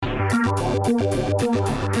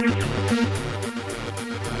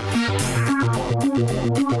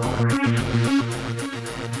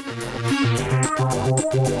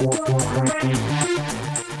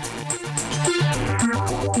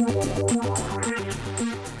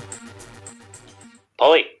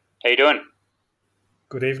Polly, how you doing?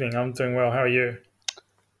 Good evening. I'm doing well. How are you?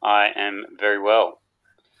 I am very well.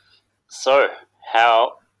 So,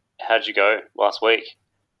 how'd you go last week?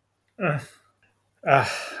 Uh, uh,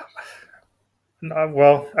 no,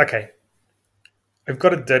 well, okay. I've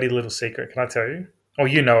got a dirty little secret. Can I tell you? Oh,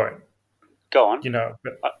 you know it. Go on. You know it.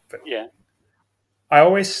 But, Uh, but yeah, I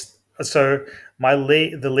always so my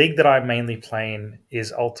league, the league that I mainly play in,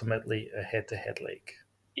 is ultimately a head-to-head league,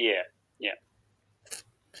 yeah, yeah.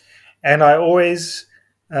 and I always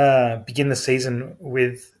begin the season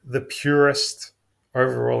with the purest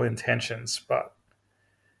overall intentions. But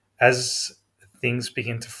as things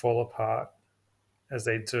begin to fall apart, as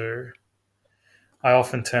they do, I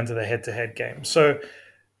often turn to the head-to-head game. So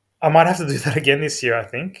I might have to do that again this year. I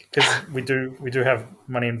think because we do have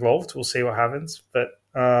money involved. We'll see what happens. But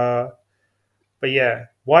yeah,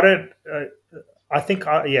 why don't I think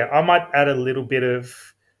I might add a little bit of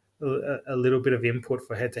input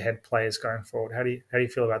for head-to-head players going forward. How do you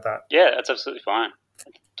feel about that? Yeah, that's absolutely fine.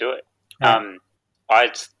 Do it. All right.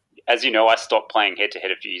 I, as you know, I stopped playing head to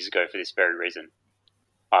head a few years ago for this very reason.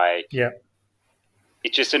 I Yeah.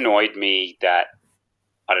 It just annoyed me that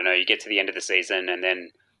I don't know. You get to the end of the season and then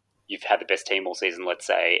you've had the best team all season, let's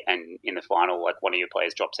say, and in the final, like one of your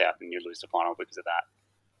players drops out and you lose the final because of that.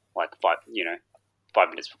 Like 5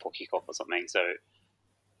 minutes before kickoff or something. So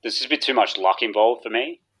there's just a bit too much luck involved for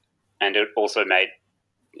me, and it also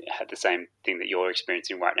had the same thing that you're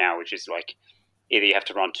experiencing right now, which is like either you have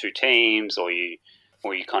to run two teams or you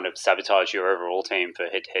kind of sabotage your overall team for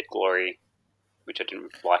head-to-head glory, which I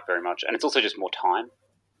didn't like very much. And it's also just more time.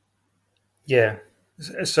 Yeah.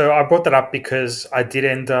 So I brought that up because I did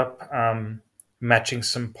end up matching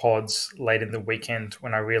some pods late in the weekend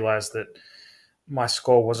when I realized that my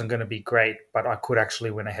score wasn't going to be great, but I could actually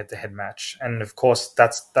win a head-to-head match. And of course,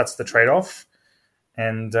 that's the trade-off.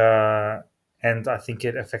 And I think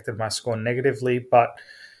it affected my score negatively. But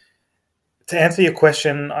to answer your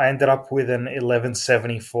question, I ended up with an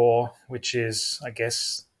 1174, which is, I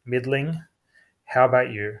guess, middling. How about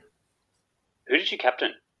you? Who did you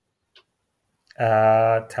captain?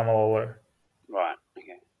 Tamalolo. Right.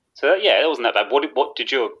 Okay. So that wasn't that bad.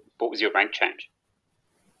 What was your rank change?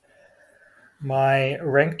 My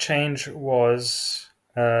rank change was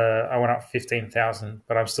I went up 15,000,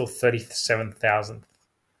 but I'm still 37,000.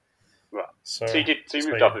 Right. So, So you so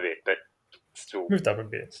moved yeah, up a bit, but still moved up a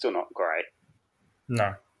bit. still not great.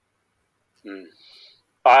 No. Mm.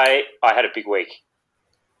 I had a big week.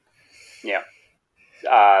 Yeah.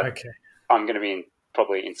 Uh, Okay. I'm going to be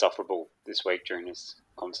probably insufferable this week during this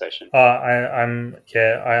conversation. I've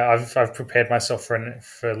prepared myself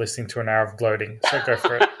for listening to an hour of gloating. So go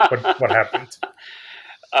for it. What happened?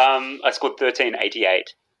 I scored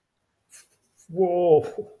 1388. Whoa.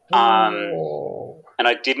 Um, Whoa. and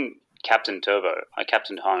I didn't captain Turbo. I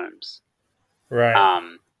captained Holmes. Right.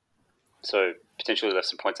 So potentially left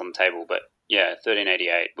some points on the table, but yeah,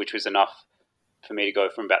 1388, which was enough for me to go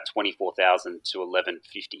from about 24,000 to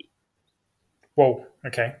 1150. Whoa.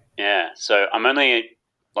 Okay. Yeah, so I'm only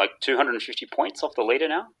like 250 points off the leader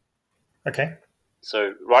now. Okay.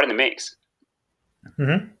 So right in the mix,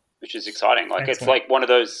 Mm-hmm. which is exciting. Like it's Excellent. like one of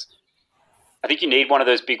those. I think you need one of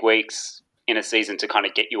those big weeks in a season to kind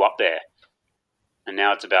of get you up there. And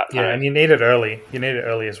now it's about Yeah, kind of and you need it early. You need it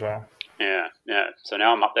early as well. yeah. So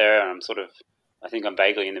now I'm up there, and I'm sort of. I think I'm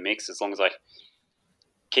vaguely in the mix as long as I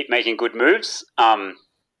keep making good moves.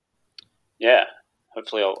 Yeah,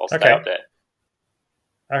 hopefully I'll stay Okay. up there.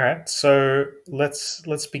 All right. So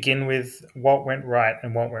let's begin with what went right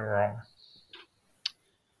and what went wrong.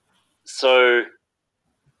 So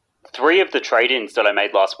 3 of the trade-ins that I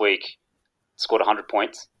made last week scored 100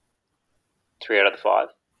 points. 3 out of the 5.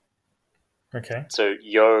 Okay. So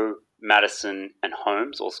Yo, Madison, and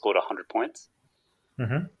Holmes all scored 100 points.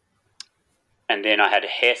 Mm-hmm. And then I had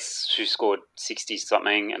Hess, who scored 60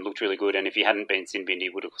 something and looked really good. And if he hadn't been Sinbin, he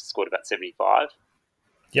would have scored about 75.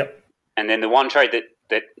 Yep. And then the one trade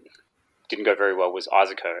that didn't go very well was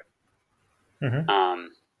Isaaco. Mm-hmm.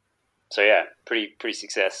 So yeah, pretty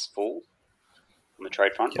successful on the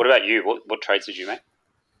trade front. Yep. What about you? What trades did you make?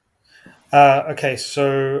 Okay,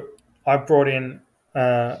 so I brought in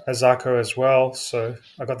Azako as well. So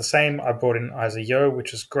I got the same. I brought in Yo,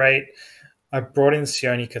 which is great. I brought in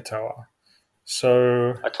Sione Katoa.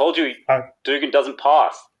 So I told you I, Dugan doesn't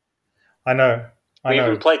pass. I know, We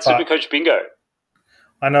even played but Supercoach Bingo.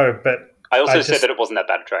 I know, but I also I said just that it wasn't that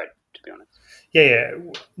bad a trade, to be honest. Yeah.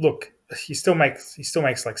 Look, he still makes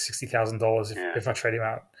like $60,000 Yeah. if I trade him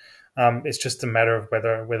out. It's just a matter of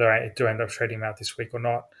whether I do end up trading him out this week or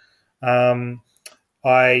not. Um,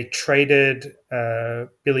 I traded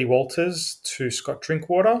Billy Walters to Scott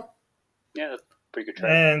Drinkwater, Yeah, that's a pretty good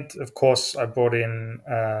trade. and of course I brought in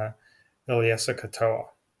Eliasa Katoa.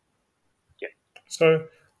 Yeah. So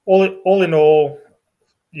all in all,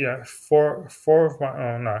 four of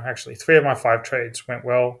my no, actually three of my five trades went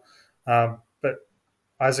well. But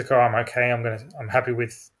Isaac, I'm okay. I'm happy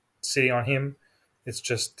with sitting on him. It's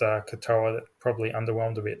just Katoa that probably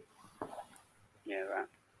underwhelmed a bit. Yeah, right.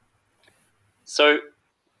 So,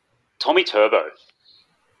 Tommy Turbo.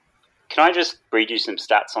 Can I just read you some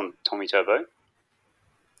stats on Tommy Turbo?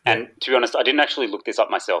 And to be honest, I didn't actually look this up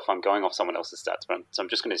myself. I'm going off someone else's stats, so I'm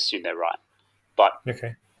just going to assume they're right. But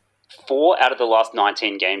Okay. 4 out of the last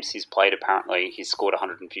 19 games he's played, apparently, he's scored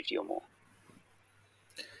 150 or more.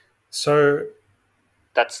 So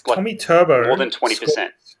that's like Tommy Turbo more than 20%.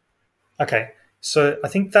 Okay, so I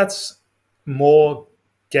think that's more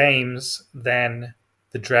games than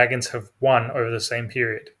the Dragons have won over the same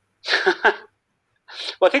period.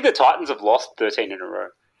 Well, I think the Titans have lost 13 in a row.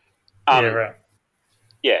 Yeah, right.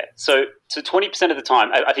 Yeah, so 20% of the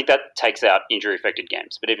time, I think that takes out injury-affected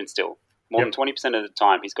games, but even still, more than 20% of the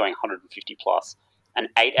time, he's going 150 plus, and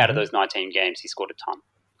 8 out of those 19 games, he scored a ton.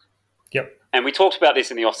 Yep. And we talked about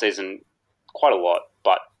this in the off-season quite a lot,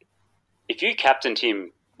 but if you captained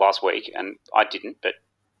him last week, and I didn't, but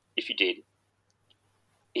if you did,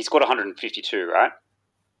 he scored 152, right?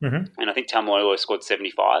 Mm-hmm. And I think Taumalolo scored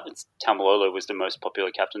 75, and Taumalolo was the most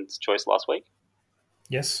popular captain's choice last week.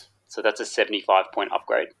 Yes. So that's a 75-point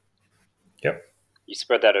upgrade. Yep. You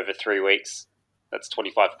spread that over 3 weeks, that's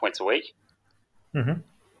 25 points a week. Mm-hmm.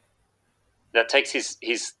 That takes his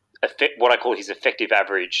what I call his effective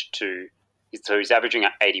average to, so he's averaging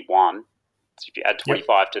at 81. So if you add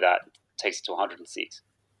 25 to that, it takes it to 106.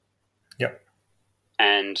 Yep.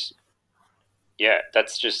 And yeah,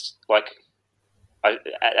 that's just like,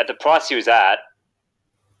 at the price he was at,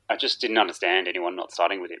 I just didn't understand anyone not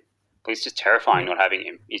starting with him. It's just terrifying not having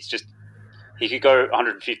him. It's just, he could go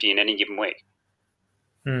 150 in any given week.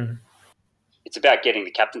 Mm. It's about getting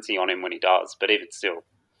the captaincy on him when he does, but even still.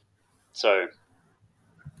 So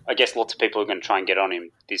I guess lots of people are going to try and get on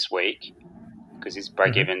him this week because his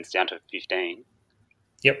break-even's down to 15.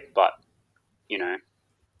 Yep. But,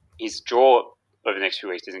 his draw over the next few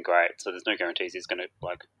weeks isn't great, so there's no guarantees he's going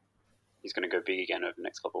to go big again over the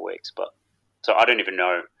next couple of weeks. But so I don't even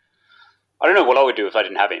know. I don't know what I would do if I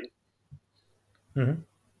didn't have him. Mm-hmm.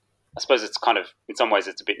 I suppose it's kind of, in some ways,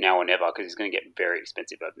 it's a bit now or never because he's going to get very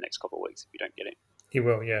expensive over the next couple of weeks if you don't get him. He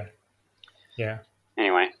will, yeah. Yeah.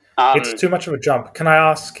 Anyway. It's too much of a jump. Can I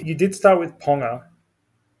ask, you did start with Ponga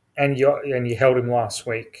and you held him last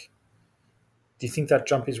week. Do you think that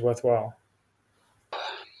jump is worthwhile?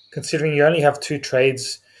 Considering you only have 2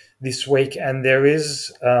 trades this week and there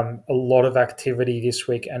is a lot of activity this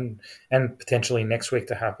week and potentially next week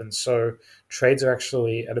to happen. So trades are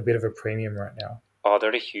actually at a bit of a premium right now. Oh, they're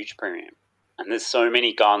at a huge premium. And there's so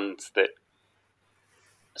many guns that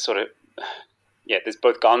sort of, there's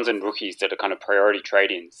both guns and rookies that are kind of priority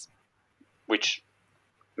trade-ins, which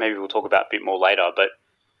maybe we'll talk about a bit more later. But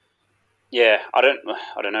yeah, I don't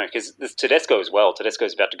know, because there's Tedesco as well.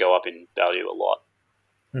 Tedesco's about to go up in value a lot,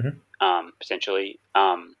 potentially.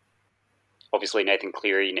 Obviously, Nathan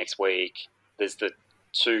Cleary next week. There's the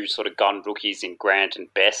 2 sort of gun rookies in Grant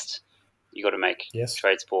and Best you got to make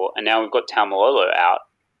trades for. And now we've got Taumalolo out,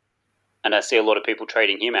 and I see a lot of people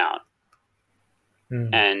trading him out.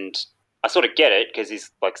 And I sort of get it because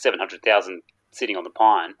he's like 700,000 sitting on the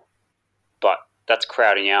pine, but that's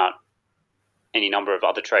crowding out any number of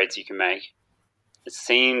other trades you can make. It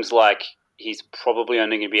seems like he's probably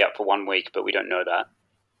only going to be out for 1 week, but we don't know that.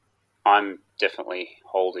 I'm definitely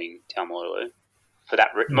holding Taumalolo for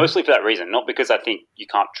that, mostly for that reason. Not because I think you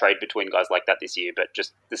can't trade between guys like that this year, but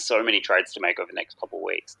just there's so many trades to make over the next couple of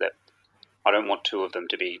weeks that I don't want 2 of them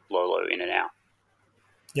to be Lolo in and out.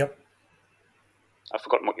 Yep. I've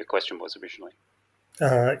forgotten what your question was originally.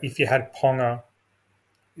 If you had Ponga,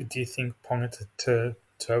 do you think Ponga to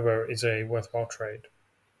Turbo is a worthwhile trade?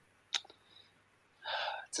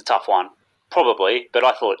 It's a tough one. Probably, but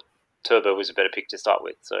I thought Turbo was a better pick to start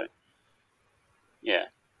with, so yeah,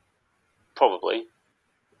 probably.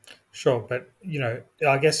 Sure, but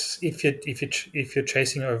I guess if you're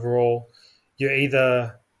chasing overall, you're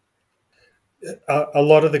either a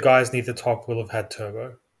lot of the guys near the top will have had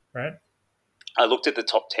Turbo, right? I looked at the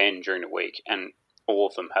top 10 during the week, and all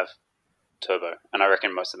of them have Turbo, and I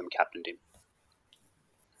reckon most of them captained him.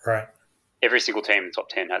 Right. Every single team in the top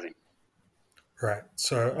 10 has him. Right.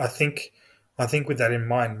 So I think I think with that in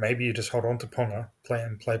mind, maybe you just hold on to Ponga, play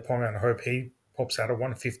Ponga, and hope he pops out at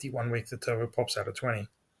 150 one week. The Turbo pops out at 20.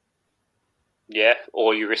 Yeah,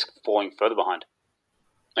 or you risk falling further behind.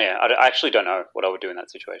 Yeah, I actually don't know what I would do in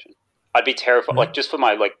that situation. I'd be terrified, like just for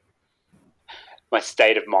my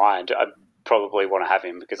state of mind. I'd probably want to have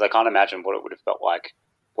him because I can't imagine what it would have felt like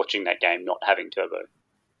watching that game not having Turbo.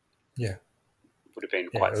 Yeah, would have been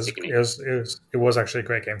quite sickening. It was actually a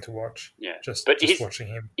great game to watch. Yeah, just watching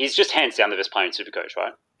him. He's just hands down the best player in Supercoach,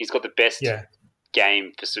 right? He's got the best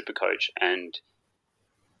game for Supercoach, and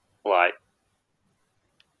like,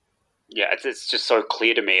 yeah, it's just so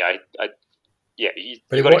clear to me.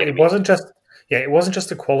 It wasn't just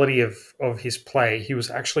the quality of his play. He was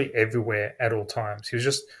actually everywhere at all times. He was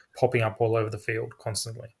just popping up all over the field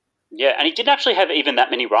constantly. Yeah, and he didn't actually have even that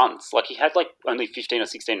many runs. Like, he had only 15 or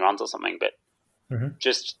 16 runs or something, but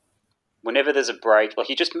just whenever there's a break,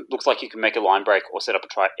 he just looks like he can make a line break or set up a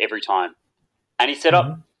try every time. And he set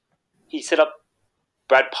up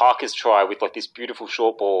Brad Parker's try with this beautiful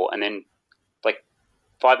short ball, and then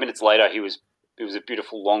 5 minutes later it was a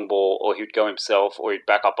beautiful long ball, or he would go himself, or he'd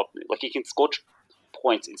back up. He can score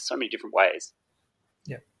points in so many different ways.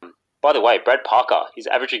 Yeah. By the way, Brad Parker, he's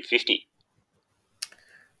averaging 50.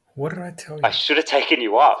 What did I tell you? I should have taken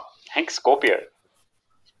you up. Hank Scorpio.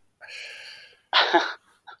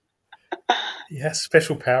 Yeah,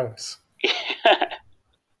 special powers.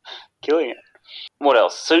 Killing it. What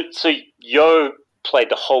else? So Yo played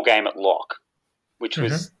the whole game at lock, which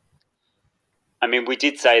was... I mean, we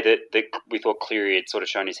did say that we thought Cleary had sort of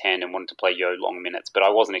shown his hand and wanted to play Yo long minutes, but I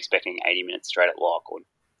wasn't expecting 80 minutes straight at lock, or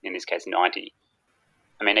in this case, 90.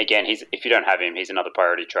 I mean, again, if you don't have him, he's another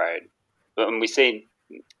priority trade. But we've seen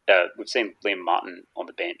Liam Martin on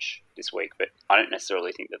the bench this week, but I don't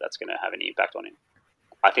necessarily think that that's going to have any impact on him.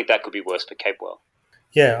 I think that could be worse for Capewell.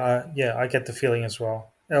 Yeah, I get the feeling as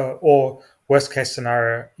well. Or worst case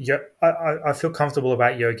scenario, I feel comfortable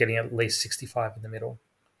about Yo getting at least 65 in the middle,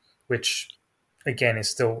 which again is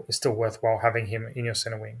still worthwhile having him in your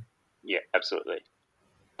center wing. Yeah, absolutely.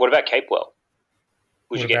 What about Capewell?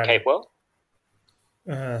 Would you get Capewell?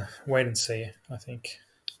 Wait and see, I think.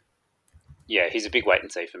 Yeah, he's a big wait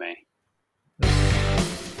and see for me.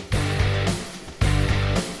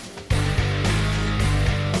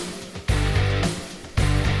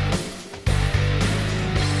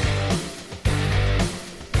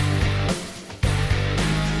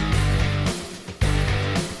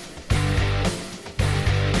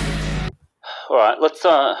 All right, let's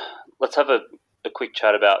have a quick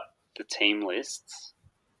chat about the team lists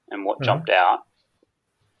and what jumped out.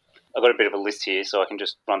 I've got a bit of a list here, so I can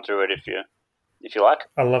just run through it if you like.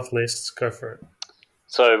 I love lists. Go for it.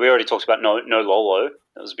 So we already talked about no Lolo.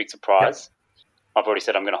 That was a big surprise. Yep. I've already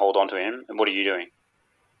said I'm going to hold on to him. And what are you doing?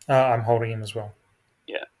 I'm holding him as well.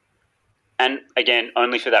 Yeah. And again,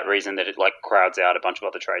 only for that reason that it crowds out a bunch of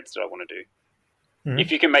other trades that I want to do. Mm-hmm. If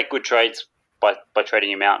you can make good trades by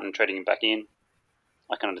trading him out and trading him back in,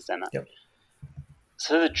 I can understand that. Yep.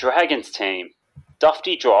 So the Dragons team,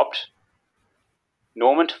 Dufty dropped,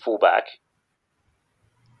 Norman to fullback,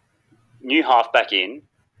 new halfback in,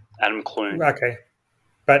 Adam Clune. Okay,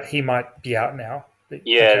 but he might be out now.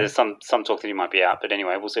 Yeah, okay. There's some talk that he might be out, but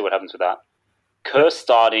anyway, we'll see what happens with that. Kerr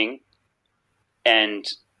starting, and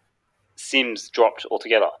Sims dropped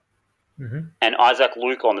altogether. Mm-hmm. And Isaac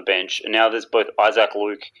Luke on the bench, and now there's both Isaac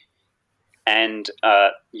Luke and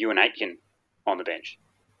Ewan Aitken on the bench.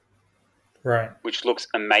 Right. Which looks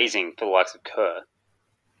amazing for the likes of Kerr.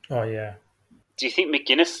 Oh, yeah. Do you think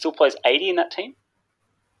McGuinness still plays 80 in that team?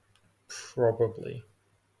 Probably.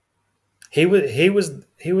 He was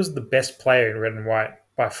the best player in red and white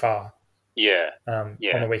by far. Yeah. On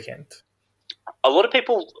the weekend. A lot of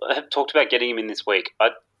people have talked about getting him in this week.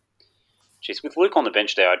 With Luke on the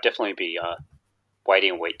bench there, I'd definitely be waiting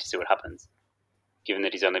a week to see what happens, given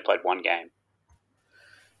that he's only played one game.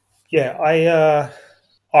 Yeah,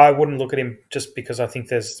 I wouldn't look at him just because I think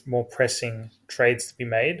there's more pressing trades to be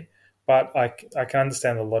made, but I can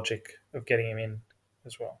understand the logic of getting him in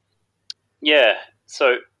as well. Yeah,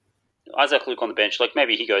 so Isaac Luke on the bench,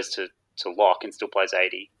 maybe he goes to lock and still plays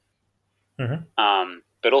 80. Mm-hmm.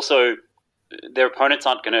 But also, their opponents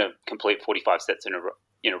aren't going to complete 45 sets in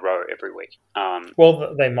a row every week.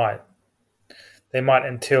 Well, they might. They might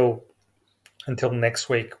until next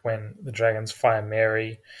week when the Dragons fire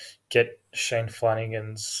Mary, get Shane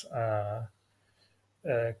Flanagan's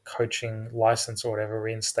coaching license or whatever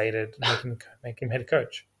reinstated, make him head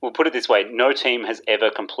coach. We'll put it this way: no team has ever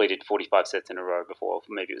completed 45 sets in a row before.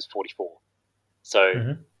 Maybe it was 44.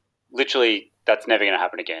 So, literally, that's never going to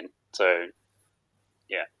happen again. So,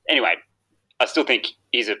 yeah. Anyway, I still think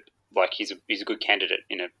he's a good candidate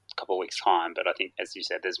in a couple of weeks' time. But I think, as you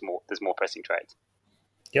said, there's more pressing trades.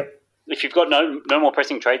 Yep. If you've got no more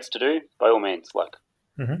pressing trades to do, by all means, like.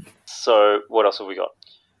 Mm-hmm. So what else have we got?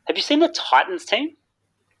 Have you seen the Titans team?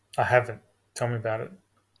 I haven't. Tell me about it.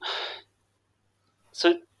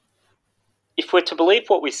 So if we're to believe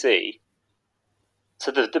what we see,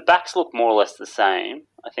 so the backs look more or less the same,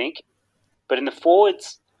 I think. But in the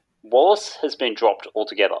forwards, Wallace has been dropped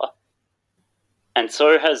altogether. And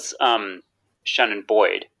so has Shannon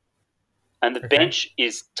Boyd. And the bench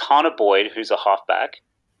is Tana Boyd, who's a halfback,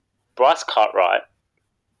 Bryce Cartwright,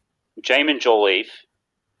 Jamin Jolliffe,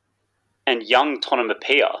 and young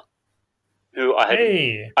Tonomapia, who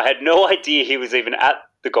I had no idea he was even at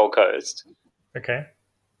the Gold Coast. Okay.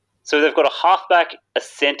 So they've got a halfback, a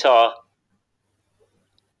centre,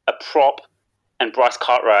 a prop, and Bryce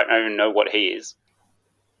Cartwright. I don't even know what he is.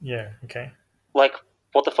 Yeah, okay. Like,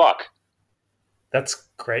 what the fuck? That's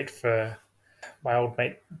great for my old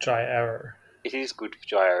mate, Jai Arrow. It is good for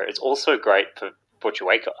Jai Arrow. It's also great for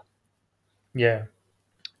Fortueka. Yeah.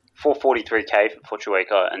 443k for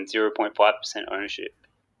Fortueka and 0.5% ownership.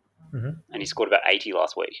 Mm-hmm. And he scored about 80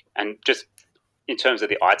 last week. And just in terms of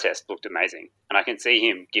the eye test, looked amazing. And I can see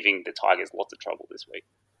him giving the Tigers lots of trouble this week.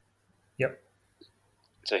 Yep.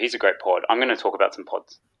 So he's a great pod. I'm going to talk about some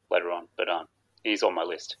pods later on, but he's on my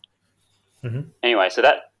list. Mm-hmm. Anyway, so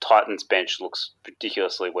that Titans bench looks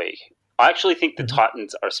ridiculously weak. I actually think the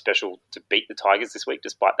Titans are special to beat the Tigers this week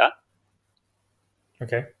despite that.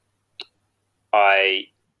 Okay.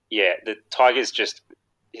 The Tigers just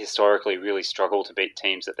historically really struggle to beat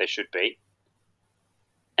teams that they should beat.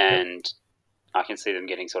 And I can see them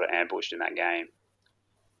getting sort of ambushed in that game.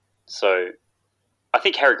 So I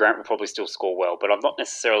think Harry Grant will probably still score well, but I'm not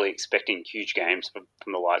necessarily expecting huge games from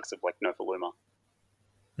the likes of like Nofaluma.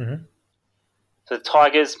 Mm-hmm. For the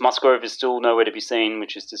Tigers, Musgrove is still nowhere to be seen,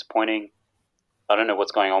 which is disappointing. I don't know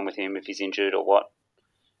what's going on with him, if he's injured or what.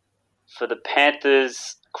 For the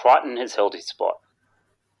Panthers, Crichton has held his spot.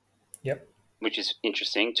 Yep. Which is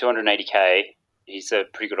interesting. 280k, he's a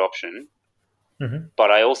pretty good option. Mm-hmm. But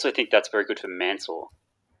I also think that's very good for Mansour.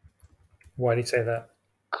 Why do you say that?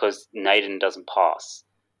 Because Naden doesn't pass,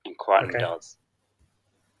 and Crichton does.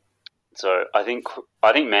 So I think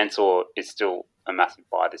Mansour is still a massive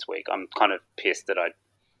buy this week. I'm kind of pissed that I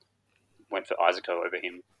went for Isaaco over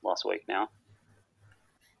him last week now.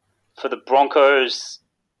 For the Broncos,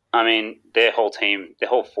 I mean, their whole team, their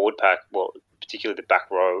whole forward pack, well, particularly the back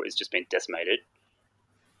row, has just been decimated.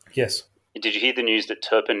 Yes. Did you hear the news that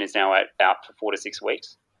Turpin is now out for 4 to 6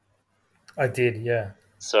 weeks? I did, yeah.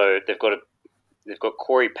 So they've got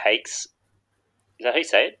Corey Pakes. Is that how you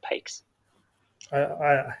say it? Pakes?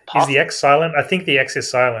 Is the X silent? I think the X is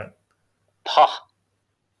silent. Pah.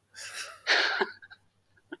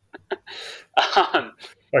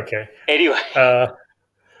 Okay. Anyway.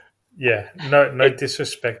 Yeah. No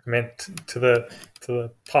disrespect meant to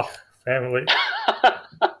the Pah family.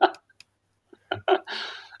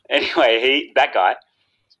 Anyway, that guy.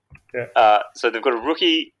 Yeah. So they've got a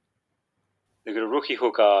rookie. They've got a rookie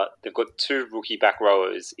hooker. They've got 2 rookie back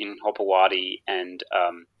rowers in Hopewadi and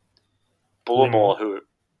Bullimore, who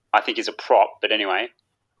I think is a prop. But anyway.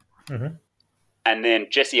 Mm-hmm. And then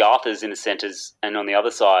Jesse Arthur's in the centres, and on the other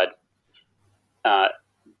side,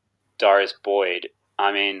 Darius Boyd.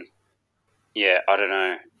 I mean, yeah, I don't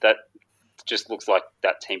know. That just looks like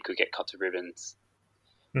that team could get cut to ribbons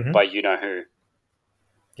by you-know-who.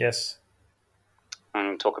 Yes. I'm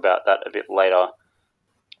going to talk about that a bit later.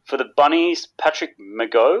 For the Bunnies, Patrick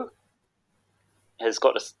Mago has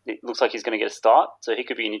got it looks like he's going to get a start, so he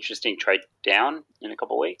could be an interesting trade down in a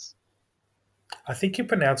couple of weeks. I think you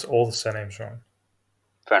pronounce all the surnames wrong.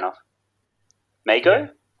 Fair enough. Mago?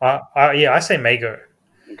 Yeah, I say Mago.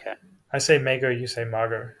 Okay. I say Mago, you say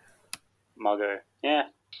Margo. Margo, yeah.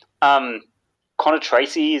 Connor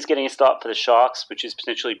Tracy is getting a start for the Sharks, which is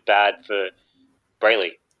potentially bad for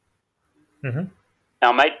Brayley. Mm-hmm.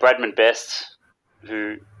 Our mate Bradman Best,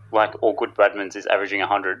 who, like all good Bradmans, is averaging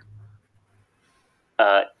 100,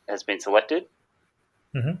 has been selected.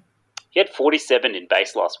 Mm-hmm. He had 47 in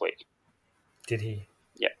base last week. Did he?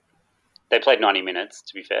 Yeah. They played 90 minutes,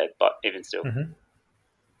 to be fair, but even still. Mm-hmm.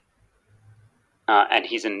 And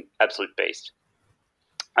he's an absolute beast.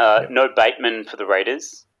 No Bateman for the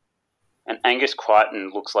Raiders. And Angus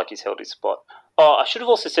Crichton looks like he's held his spot. Oh, I should have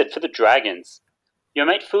also said, for the Dragons, your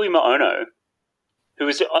mate Fui Maono, who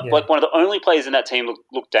was like one of the only players in that team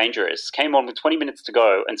looked dangerous, came on with 20 minutes to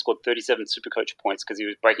go and scored 37 Supercoach points because he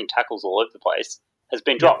was breaking tackles all over the place, has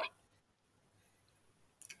been dropped.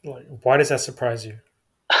 Why does that surprise you?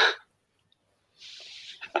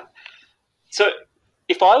 So,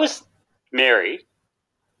 if I was Mary,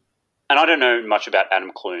 And I don't know much about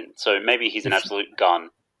Adam Clune, so maybe he's an He's, absolute gun.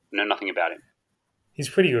 I know nothing about him. he's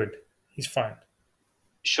pretty good. He's fine.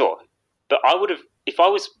 Sure. But I would have, if I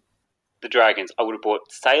was the Dragons, I would have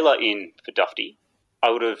brought Sailor in for Dufty. I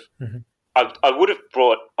would have, Mhm. I would have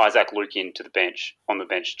brought Isaac Luke in to the bench, on the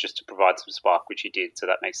bench, just to provide some spark, which he did, so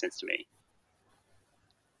that makes sense to me.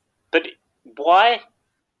 But why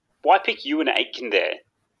pick you and Aitken there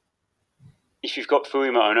if you've got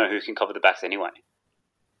Fuima Ono who can cover the backs anyway?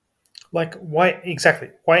 Like, why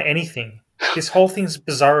exactly? Why anything? This whole thing's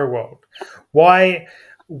bizarro world. Why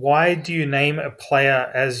do you name a player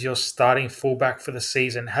as your starting fullback for the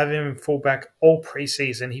season? Have him in fullback all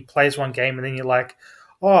preseason. He plays one game, and then you're like,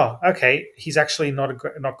 oh, okay, he's actually not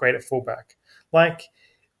great at fullback. Like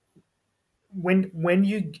when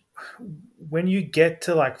you get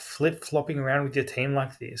to like flip flopping around with your team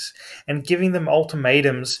like this and giving them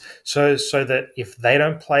ultimatums, so that if they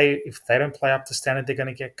don't play up to standard, they're going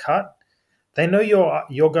to get cut. They know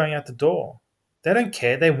you're going out the door. They don't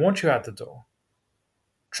care. They want you out the door.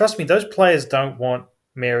 Trust me, those players don't want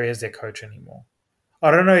Mary as their coach anymore.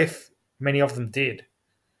 I don't know if many of them did.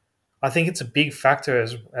 I think it's a big factor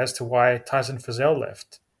as to why Tyson Frizzell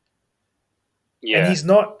left. Yeah. And he's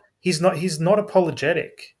not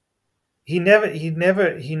apologetic. He never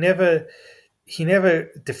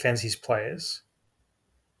defends his players.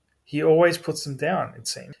 He always puts them down, it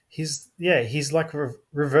seems. He's like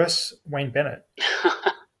reverse Wayne Bennett.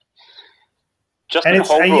 Justin And it's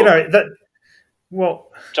Holbrook.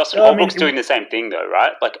 Justin I mean, Holbrook's doing the same thing though,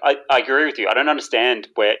 right? Like I agree with you. I don't understand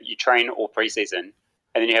where you train all preseason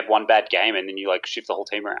and then you have one bad game and then you like shift the whole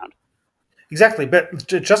team around. Exactly, but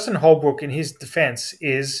Justin Holbrook, in his defense,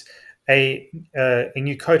 is a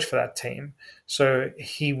new coach for that team, so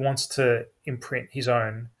he wants to imprint his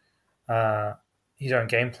own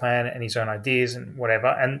game plan and his own ideas and whatever,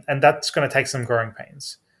 and that's going to take some growing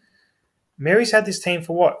pains. Mary's had this team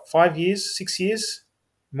for what, 5 years, 6 years,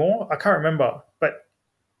 more? I can't remember, but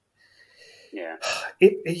yeah,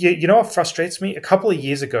 you know what frustrates me? A couple of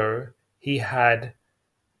years ago, he had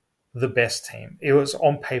the best team. It was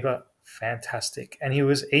on paper fantastic, and he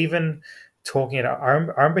was even talking it. I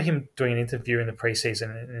remember him doing an interview in the preseason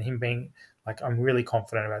and him being like, "I'm really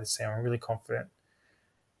confident about this team. I'm really confident."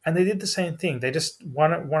 And they did the same thing. They just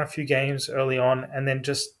won a few games early on and then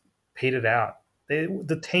just petered out.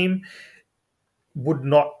 The team would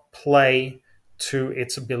not play to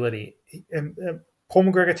its ability. Paul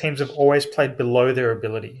McGregor teams have always played below their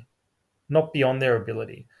ability, not beyond their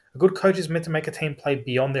ability. A good coach is meant to make a team play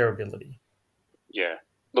beyond their ability. Yeah.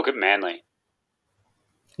 Look at Manly.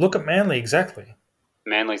 Exactly.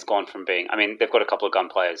 Manly's gone from being, I mean, they've got a couple of gun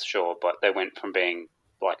players, sure, but they went from being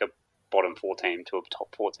like a bottom 4 team to a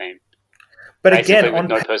top 4 team. But basically again, with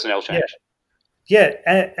no personnel change. Yeah,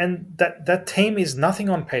 and that team is nothing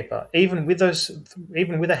on paper. Even with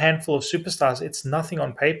a handful of superstars, it's nothing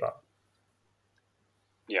on paper.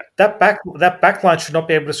 Yeah. That backline should not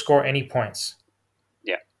be able to score any points.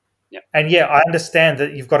 Yeah. Yeah. And yeah, I understand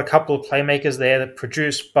that you've got a couple of playmakers there that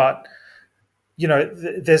produce, but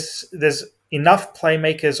there's enough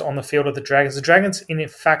playmakers on the field of the Dragons. The Dragons, in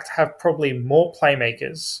fact, have probably more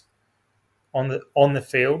playmakers on the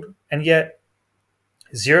field, and yet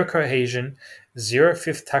zero cohesion, zero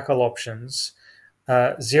fifth tackle options,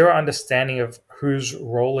 zero understanding of whose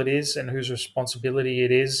role it is and whose responsibility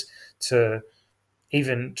it is to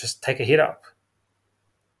even just take a hit up.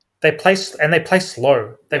 They play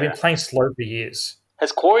slow. They've been playing slow for years.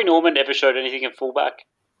 Has Corey Norman ever showed anything at fullback?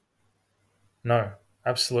 No,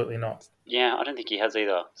 absolutely not. Yeah, I don't think he has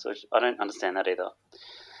either. So I don't understand that either.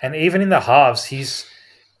 And even in the halves,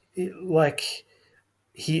 I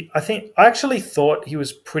actually thought he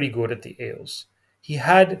was pretty good at the Eels. He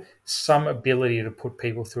had some ability to put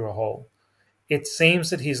people through a hole. It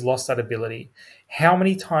seems that he's lost that ability. How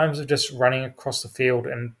many times of just running across the field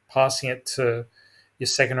and passing it to your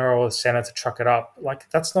second row or the center to truck it up? Like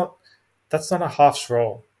that's not a half's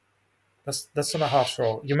role. That's not a half's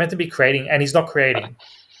role. You're meant to be creating, and he's not creating.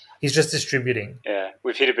 He's just distributing. Yeah,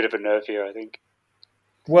 we've hit a bit of a nerve here, I think.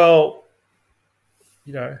 Well,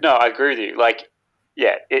 No, I agree with you. Like,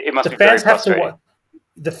 yeah, it must be very frustrating.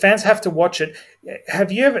 The fans have to watch it.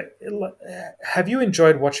 Have you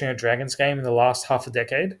enjoyed watching a Dragons game in the last half a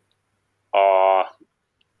decade?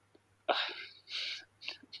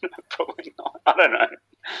 Probably not. I don't know.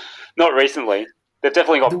 Not recently. They've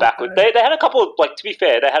definitely got backward. They had a couple of, like, to be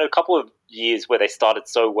fair, they had a couple of years where they started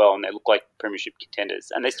so well and they looked like premiership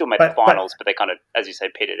contenders, and they still made the finals, but they kind of, as you say,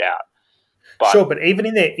 petered out. But even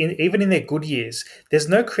in their good years, there's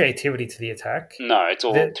no creativity to the attack. No, it's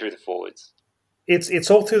all through the forwards.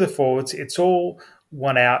 It's all through the forwards. It's all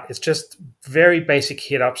one out. It's just very basic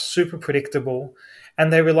hit ups, super predictable,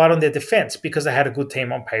 and they relied on their defense because they had a good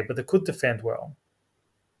team on paper that could defend well.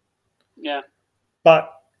 Yeah.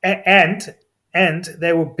 But and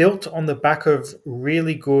they were built on the back of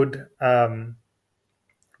really good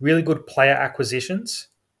player acquisitions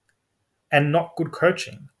and not good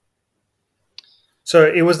coaching. So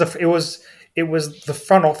it was the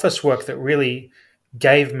front office work that really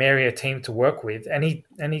gave Mary a team to work with, and he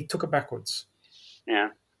took it backwards. Yeah.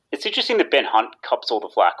 It's interesting that Ben Hunt cops all the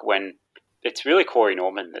flack when it's really Corey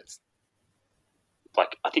Norman that's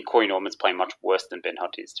like, I think Corey Norman's playing much worse than Ben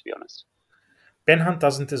Hunt is, to be honest. Ben Hunt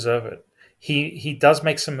doesn't deserve it. He does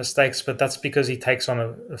make some mistakes, but that's because he takes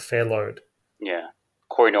on a fair load. Yeah.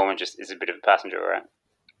 Corey Norman just is a bit of a passenger, right?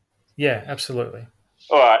 Yeah, absolutely.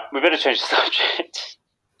 All right, we better change the subject.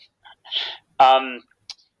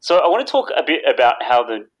 So I want to talk a bit about how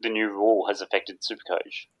the new rule has affected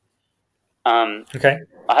Supercoach. Okay.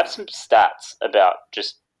 I have some stats about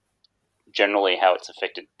just generally how it's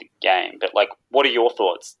affected the game, but like, what are your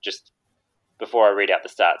thoughts? Just before I read out the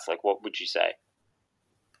stats, like, what would you say?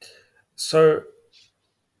 So,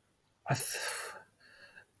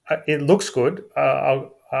 it looks good.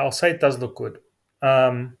 I'll say it does look good,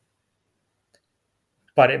 but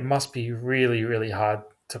it must be really, really hard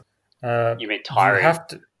to. You mean You tiring? have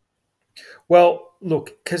to. Well,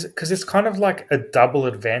 look, because it's kind of like a double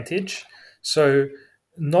advantage. So,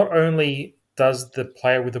 not only does the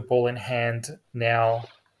player with the ball in hand now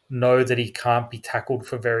know that he can't be tackled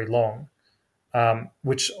for very long,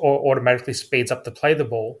 which automatically speeds up the play the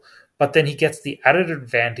ball. But then he gets the added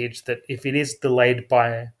advantage that if it is delayed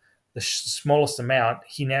by the smallest amount,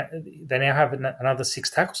 they now have another 6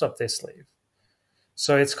 tackles up their sleeve.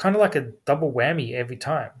 So it's kind of like a double whammy every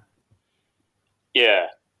time. Yeah,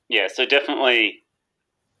 yeah. So definitely,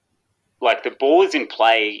 like, the ball is in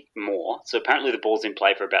play more. So apparently the ball's in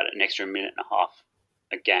play for about an extra minute and a half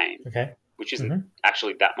a game, Okay. which isn't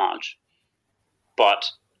actually that much. But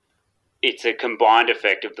it's a combined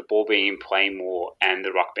effect of the ball being in play more and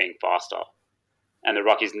the ruck being faster. And the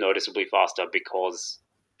ruck is noticeably faster because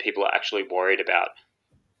people are actually worried about.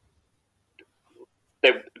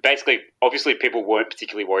 They basically, obviously, people weren't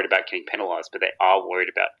particularly worried about getting penalised, but they are worried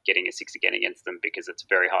about getting a 6 again against them because it's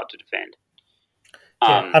very hard to defend.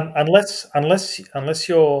 Yeah, unless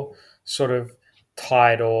you're sort of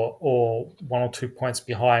tied or 1 or 2 points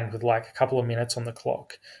behind with like a couple of minutes on the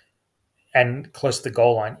clock and close to the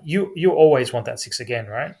goal line, you always want that 6 again,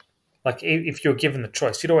 right? Like if you're given the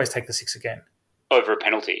choice, you'd always take the 6 again. Over a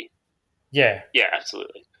penalty. Yeah. Yeah,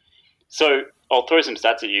 absolutely. So I'll throw some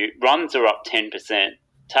stats at you. Runs are up 10%.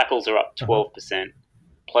 Tackles are up 12%.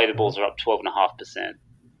 Play the balls are up 12.5%.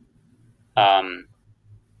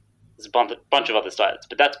 There's a bunch of other stats,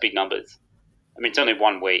 but that's big numbers. I mean, it's only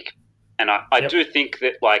 1 week. And I do think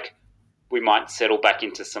that, like, we might settle back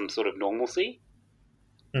into some sort of normalcy.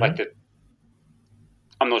 Like,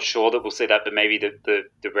 I'm not sure that we'll see that, but maybe the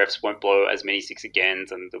refs won't blow as many 6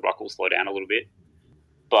 agains and the ruck will slow down a little bit.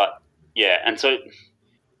 But, yeah, and so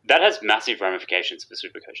that has massive ramifications for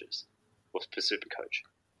super coaches, or for Supercoach.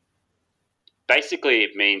 Basically,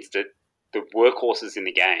 it means that the workhorses in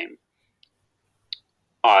the game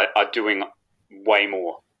are doing way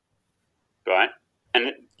more, right?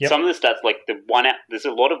 And some of the stats, like the one out, there's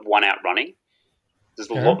a lot of one out running. There's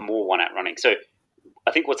a lot more one out running. So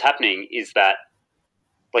I think what's happening is that,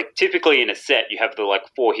 like, typically in a set, you have the like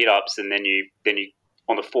 4 hit ups, and then you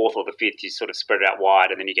on the 4th or the 5th, you sort of spread it out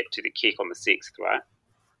wide, and then you get to the kick on the 6th, right?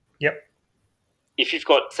 Yep. If you've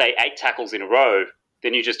got, say, 8 tackles in a row,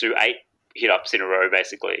 then you just do 8 hit ups in a row,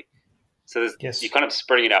 basically. So you're kind of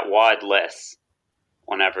spreading it out wide less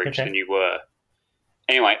on average than you were.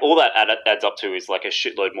 Anyway, all that adds up to is like a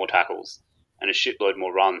shitload more tackles and a shitload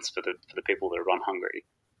more runs for the people that are run hungry.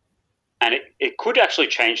 And it could actually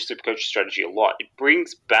change Supercoach's strategy a lot. It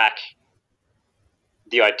brings back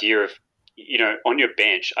the idea of, you know, on your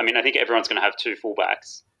bench. I mean, I think everyone's going to have 2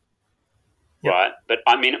 fullbacks, right? But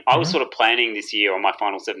I mean, I was sort of planning this year on my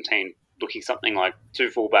final 17, looking something like 2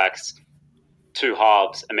 fullbacks, 2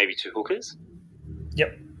 halves, and maybe 2 hookers.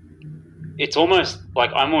 Yep. It's almost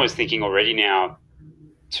like I'm almost thinking already now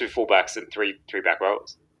 2 fullbacks and 3 back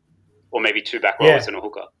rowers, or maybe 2 back rowers and a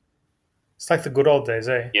hooker. It's like the good old days,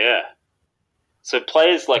 eh? Yeah. So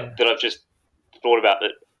players like that I've just thought about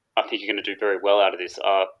that I think are going to do very well out of this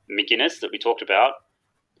are McGuinness, that we talked about.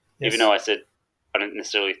 Even though I said I don't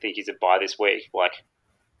necessarily think he's a buy this week. Like,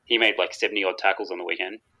 he made like 70 odd tackles on the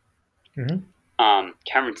weekend.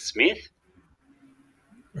 Cameron Smith,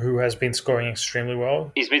 who has been scoring extremely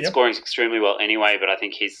well. He's been scoring extremely well anyway, but I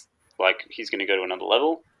think he's going to go to another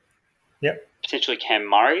level. Yep. Potentially Cam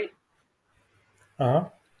Murray. Uh-huh.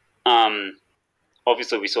 Um,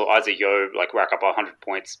 Obviously, we saw Isaac Yo like rack up 100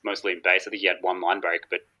 points, mostly in base. I think he had one line break,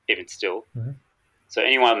 but even still. Mm-hmm. So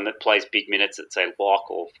anyone that plays big minutes at say lock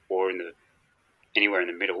or in the anywhere in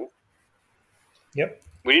the middle. Yep.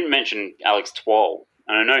 We didn't mention Alex Twal,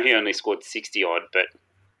 and I know he only scored 60 odd, but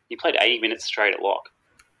he played 80 minutes straight at lock.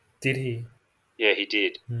 Did he? Yeah, he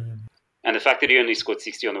did. Mm. And the fact that he only scored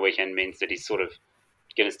 60 on the weekend means that he's sort of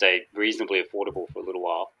going to stay reasonably affordable for a little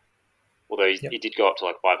while. Although he did go up to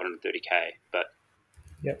like 530k, but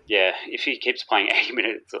yeah, if he keeps playing 80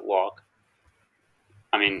 minutes at lock,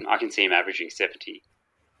 I mean, I can see him averaging 70.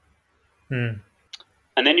 Mm.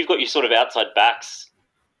 And then you've got your sort of outside backs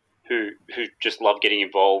who just love getting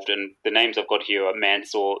involved, and the names I've got here are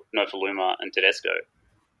Mansour, Nofaluma, and Tedesco.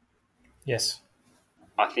 Yes.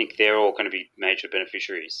 I think they're all going to be major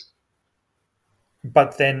beneficiaries.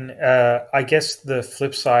 But then I guess the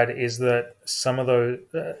flip side is that some of those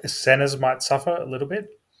centers might suffer a little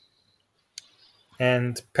bit,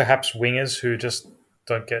 and perhaps wingers who just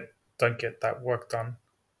don't get that work done.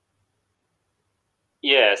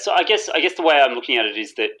 Yeah, so I guess the way I'm looking at it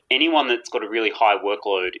is that anyone that's got a really high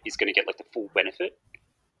workload is going to get like the full benefit,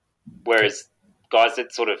 whereas guys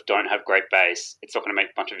that sort of don't have great base, it's not going to make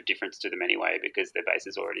much of a difference to them anyway because their base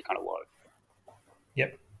is already kind of low.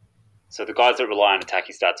 Yep. So the guys that rely on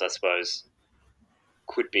attacking stats, I suppose,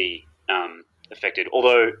 could be affected.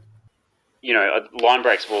 Although, you know, line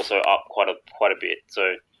breaks are also up quite a bit.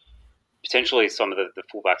 So potentially some of the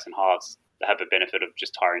fullbacks and halves have a benefit of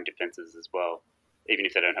just tiring defenses as well, even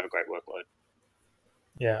if they don't have a great workload.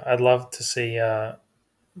 Yeah, I'd love to see a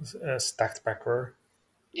stacked back row.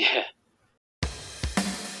 Yeah.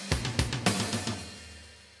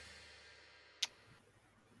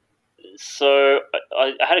 So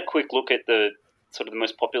I had a quick look at the sort of the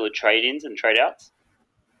most popular trade-ins and trade-outs.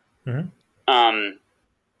 Mm-hmm.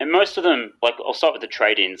 And most of them, like I'll start with the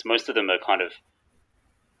trade-ins, most of them are kind of,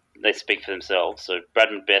 they speak for themselves. So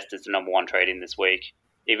Bradman Best is the number one trade-in this week,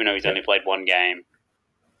 even though he's only played one game.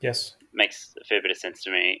 Yes. Makes a fair bit of sense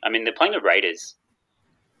to me. I mean, they're playing the Raiders,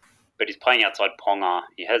 but he's playing outside Ponga.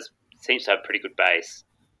 He seems to have pretty good base.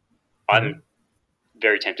 Mm-hmm. I'm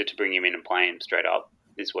very tempted to bring him in and play him straight up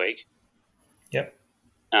this week. Yep.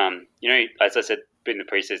 You know, as I said in the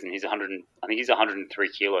preseason, I think he's 103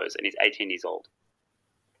 kilos and he's 18 years old.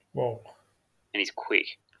 Whoa. And he's quick.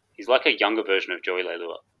 He's like a younger version of Joey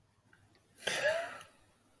Leilua.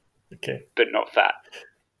 Okay. But not fat.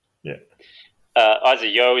 Yeah.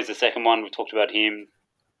 Isaac Yo is the second one. We talked about him.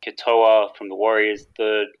 Katoa from the Warriors,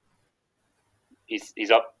 third. He's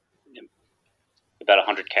up about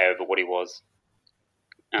 100k over what he was.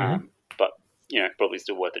 But, you know, probably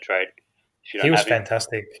still worth the trade. He was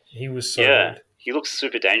fantastic. He was so good. He looks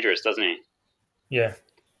super dangerous, doesn't he? Yeah.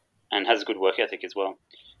 And has a good work ethic as well.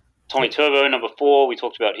 Tommy Turbo, number 4, we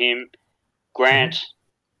talked about him. Grant.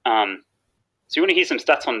 So you want to hear some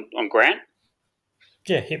stats on Grant?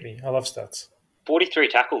 Yeah, hit me. I love stats. 43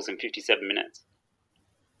 tackles in 57 minutes.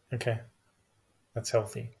 Okay. That's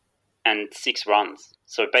healthy. And 6 runs.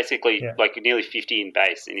 So basically, like nearly 50 in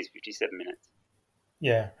base in his 57 minutes.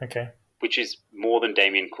 Yeah, okay. Which is more than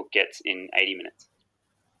Damien Cook gets in 80 minutes.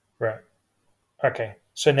 Right. Okay.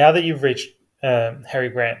 So now that you've reached Harry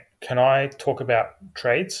Grant, can I talk about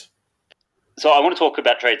trades? So I want to talk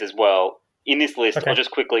about trades as well. In this list, I'll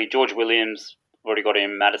just quickly, George Williams, already got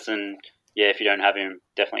him. Madison, yeah, if you don't have him,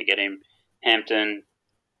 definitely get him. Hampton,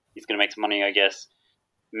 he's going to make some money, I guess.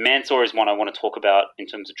 Mansour is one I want to talk about in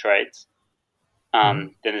terms of trades.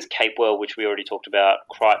 Then there's Capewell, which we already talked about.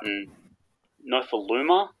 Crichton,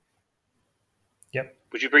 Nofaluma. Yep.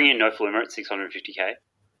 Would you bring in Nofaluma at 650k?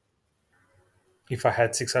 If I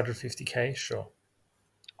had 650k, sure.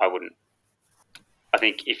 I wouldn't. I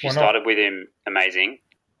think if you started with him, amazing,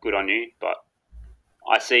 good on you. But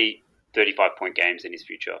I see 35-point games in his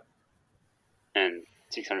future, and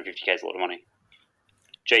 650k is a lot of money.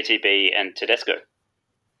 JTB and Tedesco.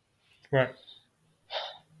 Right.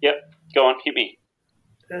 Yep. Go on, hit me.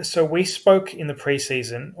 So we spoke in the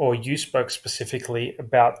preseason, or you spoke specifically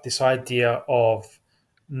about this idea of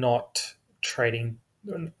not trading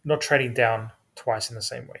down twice in the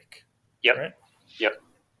same week. Yep. Right? Yep.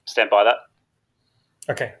 Stand by that.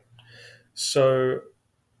 Okay. So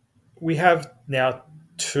we have now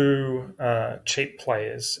 2 cheap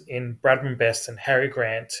players in Bradman Best and Harry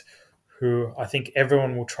Grant, who I think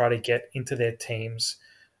everyone will try to get into their teams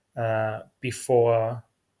before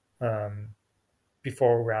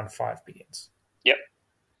round 5 begins. Yep.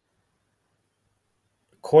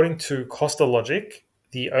 According to Costa Logic,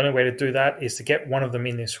 the only way to do that is to get one of them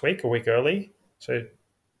in this week, a week early. So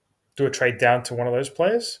do a trade down to one of those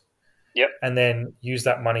players. Yep. and then use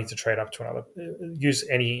that money to trade up to another. Use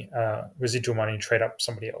any residual money to trade up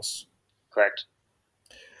somebody else. Correct.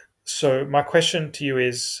 So my question to you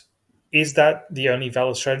is that the only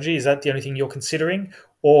valid strategy? Is that the only thing you're considering?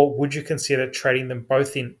 Or would you consider trading them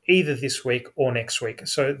both in either this week or next week?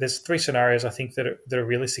 So there's three scenarios I think that are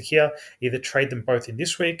realistic here. Either trade them both in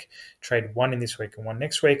this week, trade one in this week and one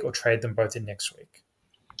next week, or trade them both in next week.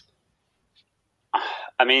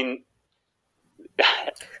 I mean, as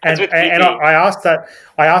And with and Kiki, I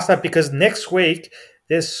asked that because next week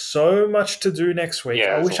there's so much to do next week. yeah, I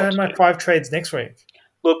there's a wish I lot had to my do. 5 trades next week.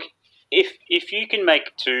 Look, if you can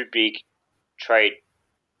make two big trade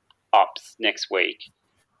ups next week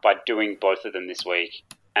by doing both of them this week,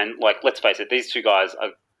 and like let's face it, these two guys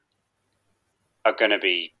are going to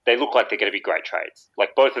be. They look like they're going to be great trades.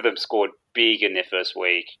 Like both of them scored big in their first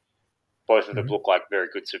week. Both of them Mhm. look like very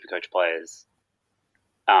good Supercoach players.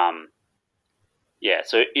 Yeah.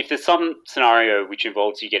 So if there's some scenario which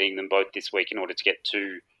involves you getting them both this week in order to get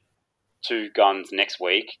two guns next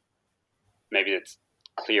week, maybe it's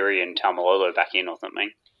Cleary and Taumalolo back in or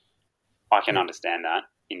something. I can Yeah. understand that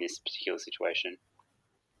in this particular situation.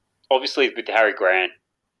 Obviously, with Harry Grant,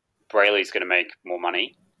 Brayley's going to make more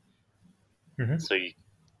money, Mhm. so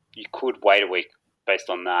you could wait a week based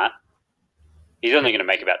on that. He's only going to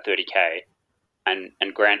make about 30k, and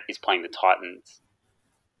Grant is playing the Titans.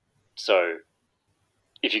 So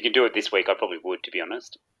if you can do it this week, I probably would, to be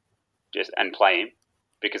honest, and play him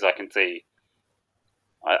because I can see.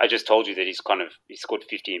 I just told you that he scored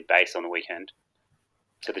 50 in base on the weekend,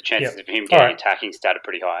 so the chances Yep. of him All getting right. attacking stat are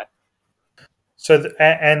pretty high. So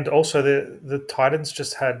and also the Titans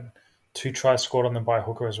just had 2 tries scored on them by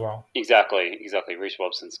Hooker as well. Exactly. Reece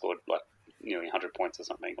Robson scored like nearly 100 points or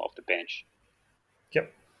something off the bench.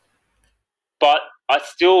 Yep. But I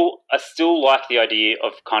still like the idea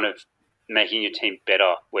of kind of making your team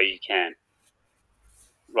better where you can,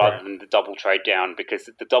 rather Right. than the double trade down, because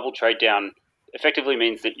the double trade down effectively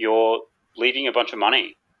means that you're leaving a bunch of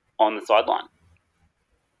money on the sideline.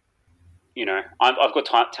 You know, I've got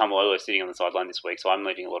Tamalolo sitting on the sideline this week, so I'm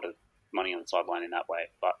leaving a lot of money on the sideline in that way.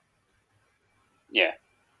 But yeah,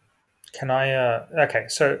 Can I? Okay.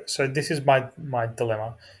 So this is my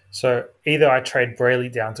dilemma. So either I trade Brayley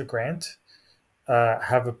down to Grant,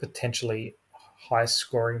 have a potentially high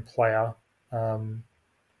scoring player um,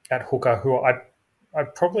 at hooker who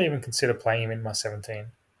I'd probably even consider playing him in my 17,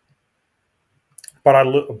 but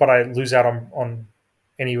I lose out on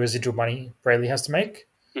any residual money Brayley has to make.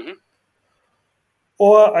 hmm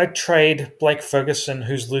Or I trade Blake Ferguson,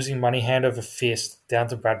 who's losing money hand over fist, down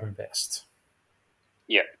to Bradman Best.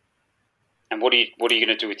 yeah. And what are you going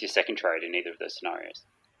to do with your second trade in either of those scenarios?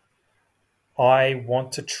 I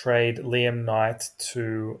want to trade Liam Knight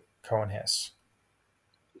to Cohen Hess.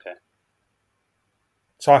 Okay,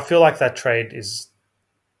 So I feel like that trade is.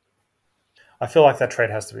 I feel like that trade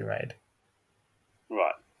has to be made.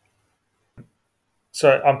 right.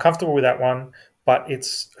 So I'm comfortable with that one, but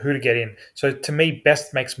it's who to get in. So to me,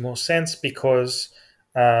 Best makes more sense because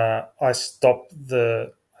I stop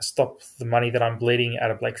the money that I'm bleeding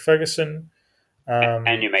out of Blake Ferguson,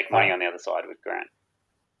 And you make money uh, on the other side with Grant.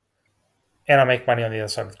 and I make money on the other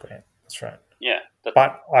side with Grant. That's right. Yeah,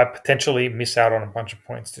 But I potentially miss out on a bunch of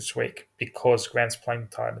points this week because Grant's playing the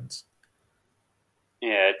Titans.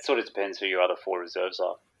 yeah. It sort of depends who your other four reserves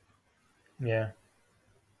are. Yeah.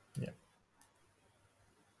 Yeah.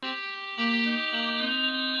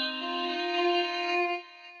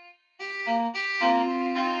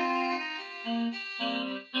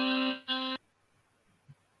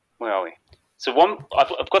 Where are we? So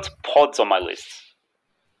I've got some pods on my list.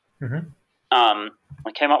 Mm-hmm.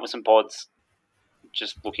 I came up with some pods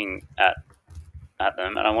just looking at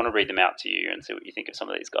them, and I want to read them out to you and see what you think of some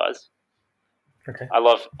of these guys. Okay. I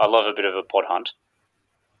love a bit of a pod hunt.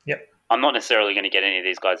 Yep. I'm not necessarily going to get any of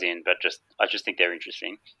these guys in, but I just think they're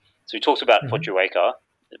interesting. So we talked about Mm-hmm. Pochueka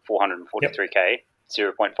at 443k,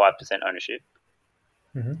 0.5% ownership.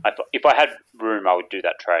 Mm-hmm. If I had room, I would do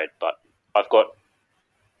that trade, but I've got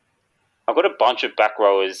a bunch of back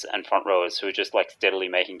rowers and front rowers who are just like steadily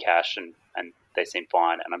making cash and they seem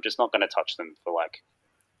fine, and I'm just not going to touch them for like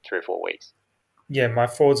 3 or 4 weeks. Yeah, my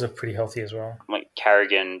forwards are pretty healthy as well. Like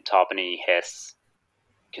Carrigan, Tarpany, Hess,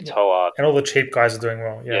 Katoa. And all the cheap guys are doing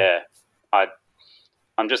well. Yeah. Yeah,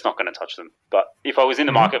 I'm just not going to touch them. But if I was in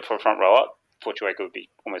the Mhm. market for a front rower, Fortueka would be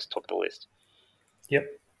almost top of the list. Yep.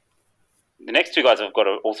 The next two guys I've got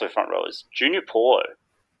are also front rowers. Junior Paulo,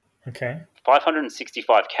 Okay.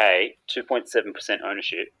 565k, 2.7%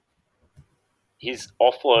 ownership. His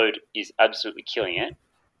offload is absolutely killing it.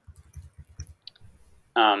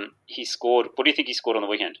 He scored. What do you think he scored on the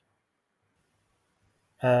weekend?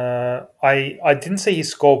 I didn't see his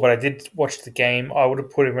score, but I did watch the game. I would have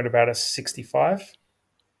put him at about a 65.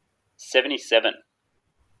 77.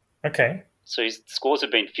 Okay. So his scores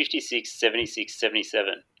have been 56, 76, 77,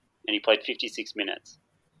 and he played 56 minutes.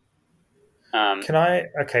 Can I?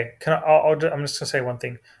 Okay. Can I? I'm just gonna say one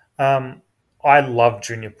thing. I love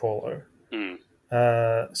Junior Paulo. Hmm,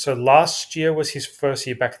 So last year was his first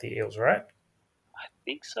year back at the Eels, right? I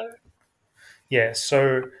think so. Yeah.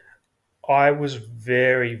 So I was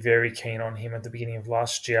very, very keen on him at the beginning of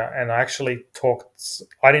last year, and I actually talked.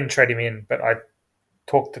 I didn't trade him in, but I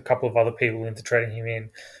talked a couple of other people into trading him in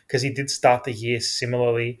because he did start the year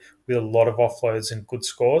similarly with a lot of offloads and good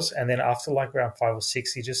scores, and then after like round 5 or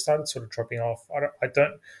 6, he just started sort of dropping off. I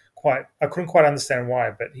couldn't quite understand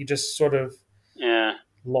why, but he just sort of Yeah.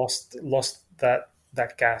 lost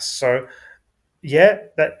that gas. So yeah,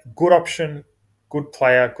 that good option, good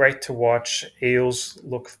player, great to watch. Eels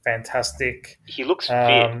look fantastic. He looks fit.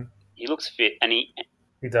 Um, He looks fit, and he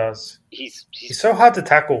does. he's He's so hard to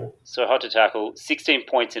tackle. so hard to tackle. 16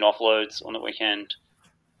 points in offloads on the weekend.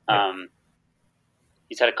 Yep.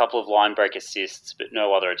 He's had a couple of line break assists, but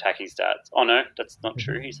no other attacking stats. Oh no, that's not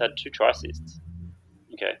true. He's had 2 try assists.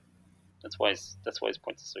 Okay, that's why his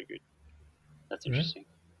points are so good. That's interesting.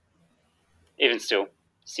 Even still,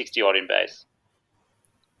 60 odd in base.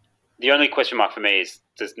 The only question mark for me is,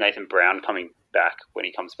 does Nathan Brown coming back, when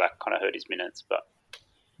he comes back, kind of hurt his minutes? But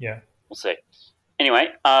Yeah. we'll see. Anyway,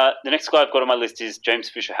 the next guy I've got on my list is James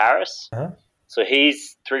Fisher-Harris. Uh-huh. So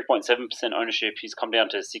he's 3.7% ownership. He's come down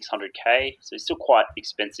to 600k, so he's still quite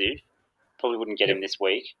expensive. Probably wouldn't get him this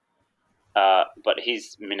week. But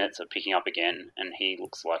his minutes are picking up again, and he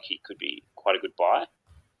looks like he could be quite a good buy.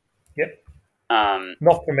 Yep. Um,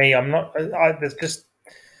 Not for me. I'm not. There's just.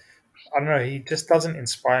 I don't know. He just doesn't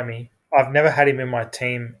inspire me. I've never had him in my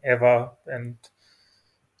team ever, and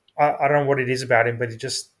I don't know what it is about him, but he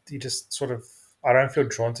just sort of. I don't feel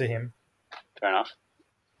drawn to him. fair enough.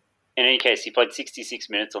 In any case, he played 66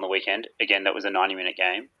 minutes on the weekend. Again, that was a 90-minute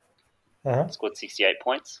game. Uh-huh. Scored 68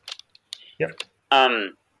 points. Yep. I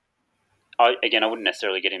wouldn't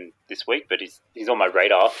necessarily get him this week, but he's on my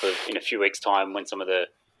radar for in a few weeks' time when some of the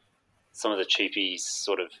cheapies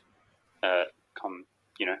sort of come,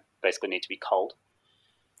 basically need to be culled.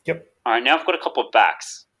 Yep. All right, now I've got a couple of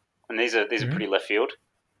backs, and these are pretty left field.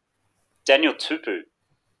 Daniel Tupu.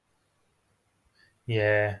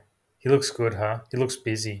 Yeah. He looks good, huh? He looks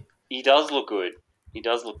busy. He does look good.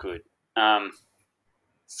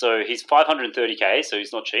 So he's 530k, so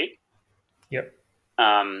he's not cheap. Yep.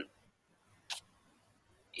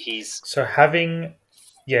 He's So having.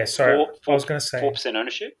 Yeah, sorry. I was going to say. 4%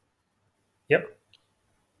 ownership. Yep.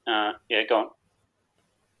 Yeah, go on.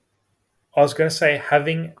 I was going to say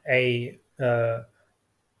having a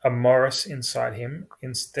Morris inside him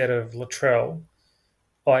instead of Latrell.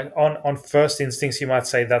 Like on first instincts, you might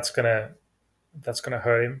say that's gonna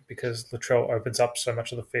hurt him because Latrell opens up so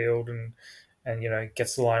much of the field and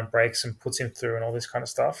gets the line breaks and puts him through and all this kind of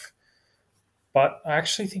stuff. But I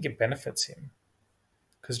actually think it benefits him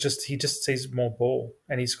because he just sees more ball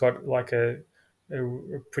and he's got like a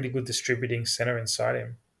pretty good distributing center inside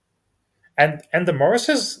him. And the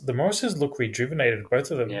Morrises look rejuvenated,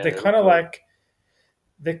 both of them. Yeah, they're kind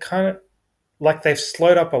of like they've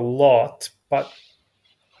slowed up a lot, but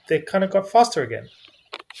they kind of got faster again.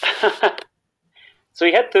 So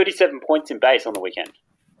he had 37 points in base on the weekend.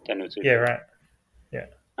 Daniel Tupu. Yeah, right. Yeah.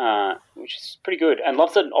 Which is pretty good. And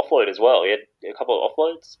loves an offload as well. He had a couple of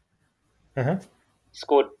offloads. Uh-huh. He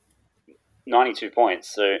scored 92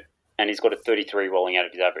 points, and he's got a 33 rolling out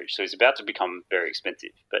of his average. So he's about to become very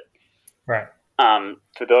expensive. But Right.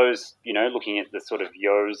 for those, looking at the sort of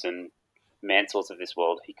Yos and Mansours of this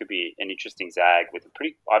world, he could be an interesting zag with a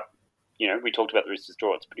pretty, we talked about the Roosters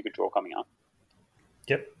draw. It's a pretty good draw coming up.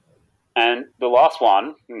 Yep. And the last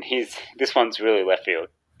one, this one's really left field.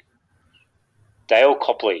 Dale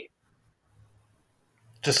Copley.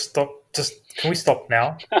 Just stop. Can we stop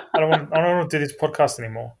now? I don't want to do this podcast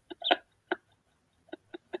anymore.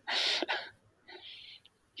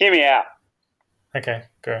 Hear me out. Okay,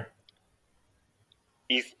 go.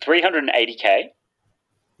 He's 380k.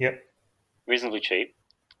 Yep. Reasonably cheap.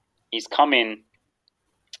 He's come in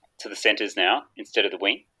to the centres now instead of the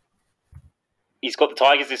wing. He's got the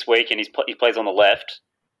Tigers this week, and he plays on the left,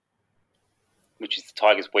 which is the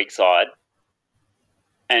Tigers' weak side.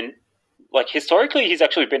 And historically, he's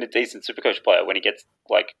actually been a decent Supercoach player when he gets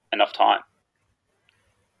enough time.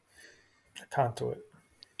 I can't do it.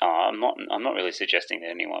 I'm not really suggesting that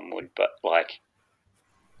anyone would, but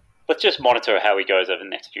let's just monitor how he goes over the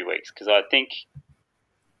next few weeks, because I think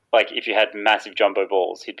if you had massive jumbo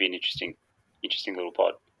balls, he'd be an interesting little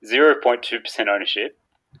pod. 0.2% ownership,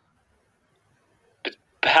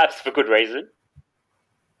 perhaps for good reason.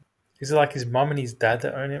 Is it like his mum and his dad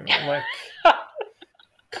that own him? Like,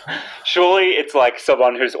 Surely it's like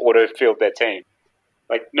someone who's auto-filled their team.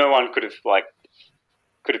 Like, no one could have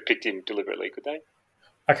picked him deliberately, could they?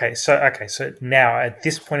 So now at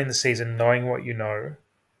this point in the season, knowing what you know,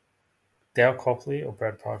 Dale Copley or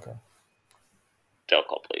Brad Parker? Dale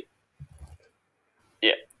Copley.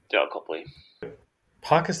 Yeah, Dale Copley.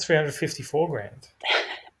 Parker's 354 grand.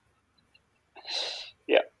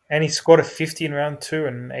 Yeah. And he scored a 50 in round 2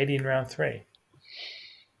 and an 80 in round 3.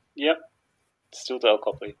 Yep. Still Dale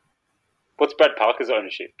Copley. What's Brad Parker's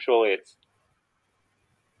ownership? Surely it's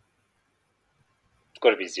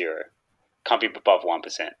got to be 0. Can't be above 1%.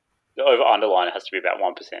 The over-underline has to be about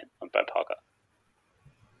 1% on Brad Parker.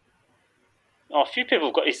 Oh, a few people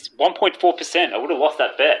have got... It's 1.4%. I would have lost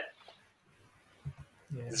that bet.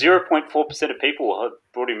 Yeah. 0.4% of people have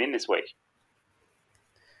brought him in this week.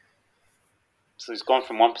 So he's gone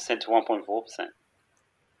from 1% to 1.4%.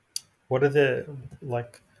 What are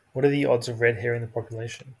the odds of red hair in the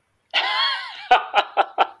population?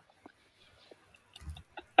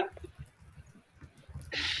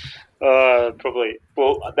 Probably.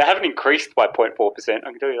 Well, they haven't increased by 0.4%. I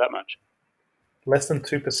can tell you that much. Less than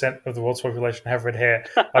 2% of the world's population have red hair.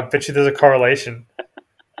 I bet you there's a correlation.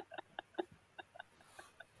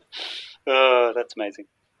 That's amazing.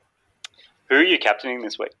 Who are you captaining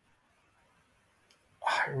this week?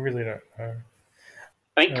 I really don't know.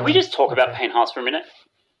 I mean, can we just talk about Payne Haas for a minute?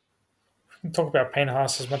 We can talk about Payne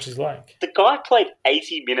Haas as much as you like. The guy played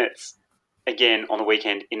 80 minutes again on the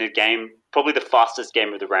weekend in a game, probably the fastest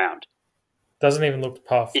game of the round. Doesn't even look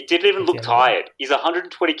puffed. It didn't even look tired. He's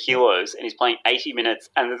 120 kilos and he's playing 80 minutes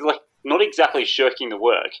and it's like not exactly shirking the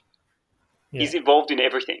work. Yeah. He's involved in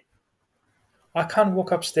everything. I can't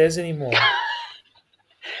walk upstairs anymore.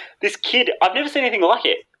 This kid, I've never seen anything like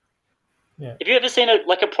it. Yeah. Have you ever seen a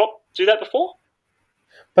prop do that before?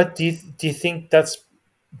 But do you think that's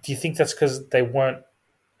because they weren't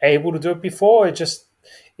able to do it before? It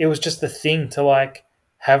was just the thing to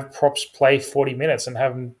have props play 40 minutes and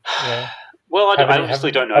have them. Well, I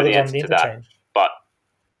honestly don't know the answer to that. But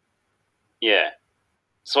yeah,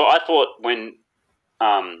 so I thought when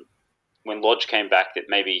Lodge came back that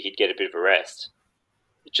maybe he'd get a bit of a rest.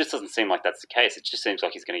 It just doesn't seem like that's the case. It just seems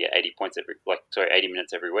like he's going to get 80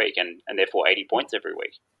 minutes every week, and therefore 80 points every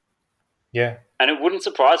week. Yeah. And it wouldn't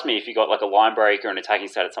surprise me if he got a line break or an attacking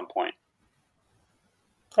stat at some point.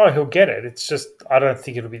 Oh, he'll get it. It's just I don't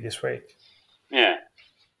think it'll be this week. Yeah.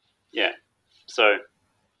 Yeah. So,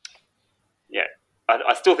 yeah.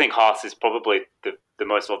 I still think Haas is probably the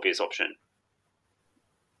most obvious option.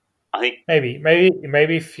 I think maybe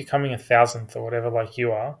if you're coming 1,000th or whatever like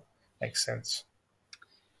you are, makes sense.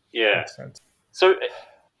 Yeah. Makes sense. So,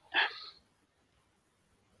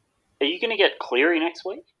 are you going to get Cleary next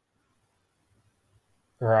week?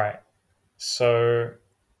 Right. So,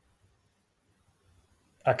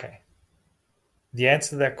 okay. The answer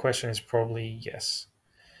to that question is probably yes.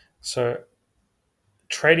 So,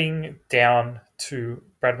 trading down to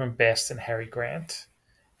Bradman Best and Harry Grant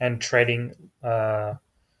and trading Liam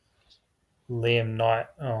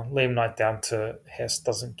Knight down to Hess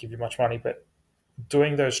doesn't give you much money, but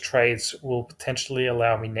doing those trades will potentially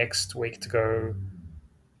allow me next week to go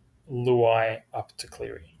Luai up to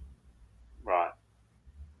Cleary. Right.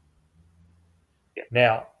 Yeah.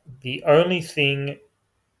 Now, the only thing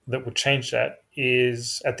that would change that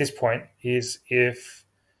is, at this point, is if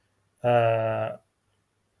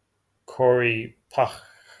Corey Puch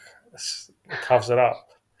carves it up.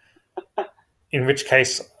 In which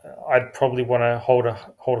case, I'd probably want to hold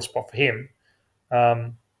a spot for him.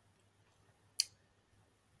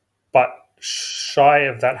 But shy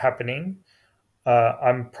of that happening,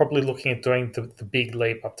 I'm probably looking at doing the big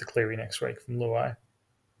leap up to Cleary next week from Luai.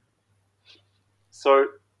 So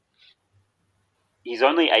he's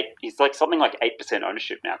only 8. He's something like 8%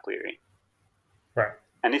 ownership now, Cleary. Right.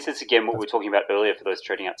 And this is again what we were talking about earlier for those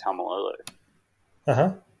trading out Taumalolo.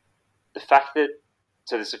 Uh-huh. The fact that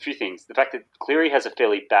there's a few things. The fact that Cleary has a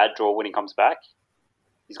fairly bad draw when he comes back.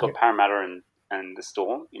 He's got Parramatta and the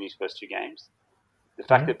Storm in his first 2 games. The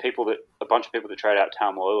fact that a bunch of people that trade out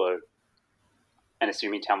Taumalolo, and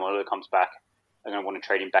assuming Taumalolo comes back, are going to want to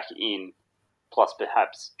trade him back in, plus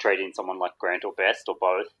perhaps trade in someone like Grant or Best or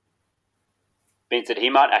both, means that he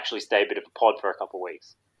might actually stay a bit of a pod for a couple of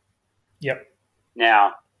weeks. Yep.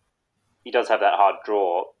 Now, he does have that hard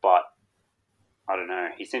draw, but I don't know.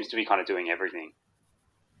 He seems to be kind of doing everything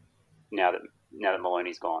now that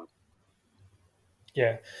Maloney's gone.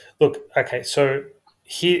 Yeah. Look, okay, so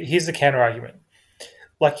here's the counter argument.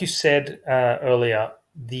 Like you said earlier,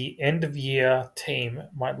 the end of year team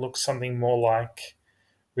might look something more like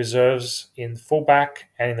reserves in fullback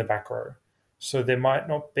and in the back row. So there might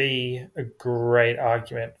not be a great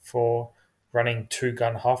argument for running two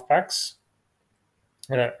gun halfbacks.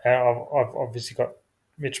 And I've obviously got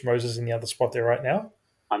Mitch Moses in the other spot there right now.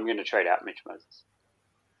 I'm going to trade out Mitch Moses.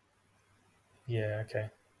 Yeah, okay.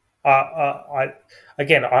 I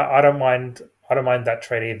don't mind. I don't mind that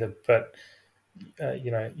trade either. But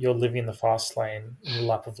you're living in the fast lane in your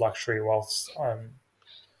lap of luxury whilst I'm,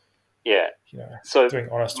 So doing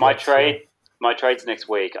honest my work here. my trades next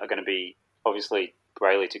week are going to be obviously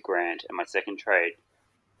Brayley to Grant, and my second trade,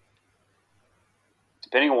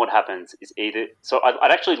 depending on what happens, is either. So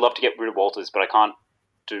I'd actually love to get rid of Walters, but I can't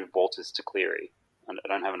do Walters to Cleary. I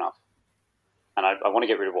don't have enough, and I want to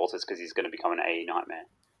get rid of Walters because he's going to become an AE nightmare.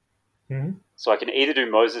 Mm-hmm. So I can either do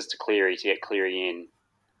Moses to Cleary to get Cleary in,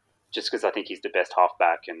 just because I think he's the best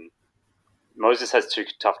halfback, and Moses has two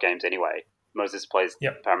tough games anyway. Moses plays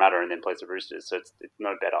Parramatta and then plays the Roosters, so it's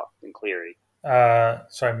no better than Cleary.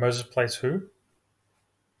 Sorry, Moses plays who?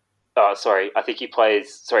 I think he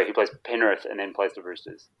plays Penrith and then plays the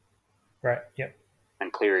Roosters. Right, yep.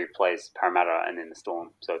 And Cleary plays Parramatta and then the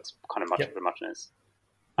Storm, so it's kind of much of a muchness.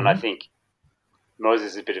 And Mm-hmm. I think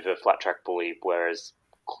Moses is a bit of a flat track bully, whereas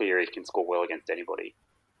Cleary can score well against anybody.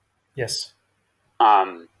 Yes.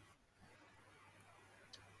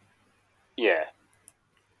 Yeah.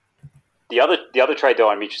 The other trade though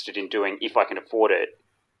I'm interested in doing, if I can afford it,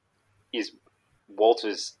 is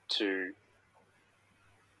Walters to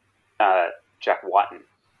Jack Whiten.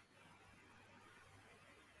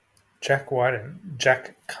 Jack Whiten.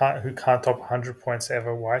 Who can't top 100 points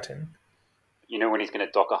ever, Whiten. You know when he's going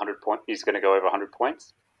to dock 100 points? He's going to go over 100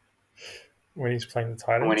 points? When he's playing the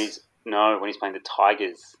Titans? When he's playing the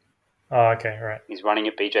Tigers. Oh, okay, right. He's running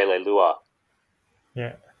at BJ Leilua.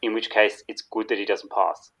 Yeah. In which case, it's good that he doesn't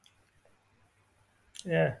pass.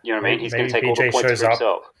 Yeah. You know what I mean? He's going to take all the points for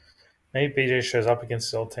himself. Maybe BJ shows up against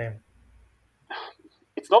his old team.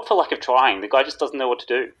 It's not for lack of trying. The guy just doesn't know what to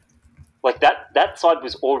do. Like, that side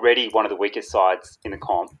was already one of the weakest sides in the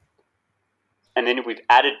comp. And then we've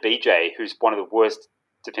added BJ, who's one of the worst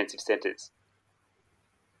defensive centres.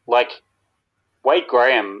 Like, Wade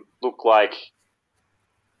Graham looked like,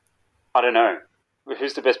 I don't know,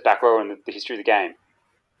 who's the best back rower in the history of the game?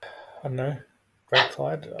 I don't know. Brad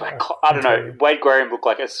Clyde? I don't know. Wade Graham looked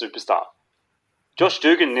like a superstar. Josh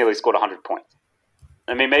Dugan nearly scored 100 points.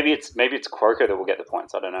 I mean, maybe it's Croker that will get the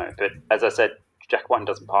points. I don't know. But as I said, Jack Whiten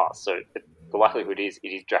doesn't pass. So the likelihood is it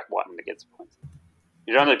is Jack Whiten that gets the points.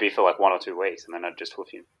 It'd only be for like 1 or 2 weeks, and then I'd just hoof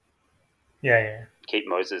him. Yeah. Keep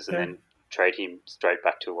Moses and then trade him straight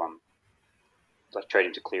back to trade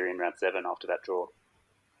him to Cleary in round 7 after that draw.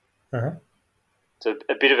 Uh-huh. So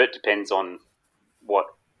a bit of it depends on what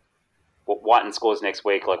Whiten scores next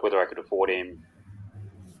week, like whether I could afford him.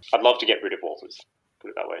 I'd love to get rid of Walters, put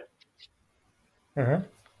it that way. Uh-huh.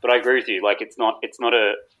 But I agree with you. Like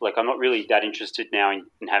I'm not really that interested now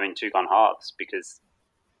in having two gun halves because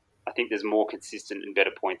I think there's more consistent and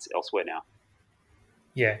better points elsewhere now.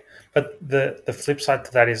 Yeah, but the flip side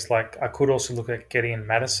to that is like I could also look at getting in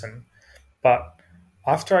Madison, but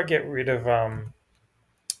after I get rid of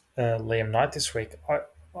Liam Knight this week,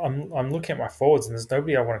 I'm looking at my forwards and there's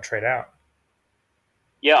nobody I want to trade out.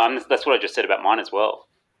 Yeah, that's what I just said about mine as well.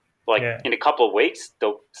 Like in a couple of weeks,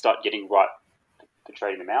 they'll start getting right for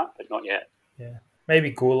trading them out, but not yet. Yeah,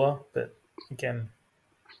 maybe Gula, but again,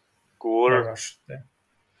 no rush there.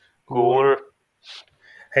 Gula.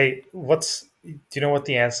 Hey, do you know what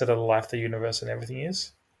the answer to the life, the universe, and everything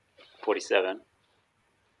is? 47.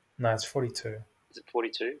 No, it's 42. Is it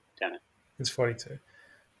 42? Damn it. It's 42.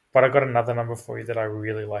 But I got another number for you that I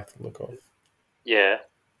really like the look of. Yeah.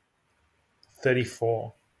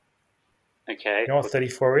 34. Okay. You know what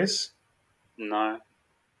 34 is? No.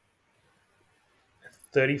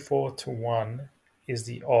 34 to 1 is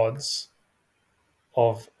the odds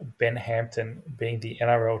of Ben Hampton being the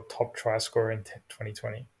NRL top try scorer in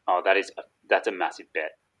 2020. Oh, that's a massive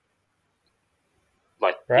bet.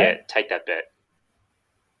 Like, right? Yeah, take that bet.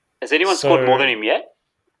 Has anyone scored more than him yet?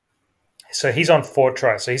 So he's on 4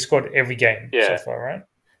 tries. So he scored every game so far, right?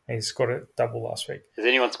 And he scored a double last week. Has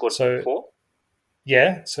anyone scored 4?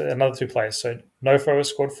 Yeah, so another 2 players. So Nofo has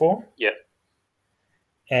scored 4. Yep.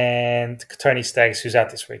 And Tony Staggs, who's out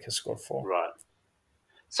this week, has scored 4. Right.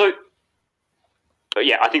 So,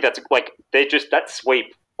 yeah, I think that's like they're just that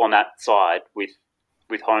sweep on that side with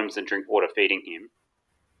Holmes and Drinkwater feeding him.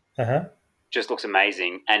 Just looks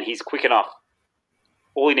amazing, and he's quick enough.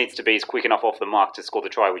 All he needs to be is quick enough off the mark to score the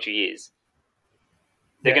try, which he is.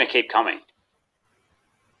 They're going to keep coming.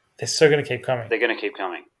 They're still going to keep coming. They're going to keep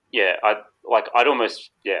coming. Yeah,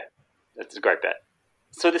 that's a great bet.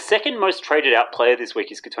 So the second most traded out player this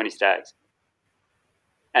week is Kotoni Staggs.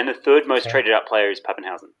 And the third most traded out player is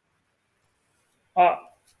Pappenhausen.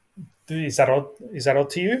 Is that all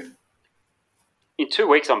to you? In 2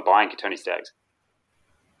 weeks, I'm buying Kotoni Staggs.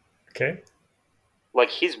 Okay. Like,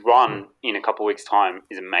 his run in a couple of weeks' time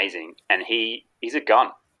is amazing, and he's a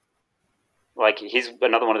gun. Like, he's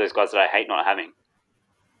another one of those guys that I hate not having.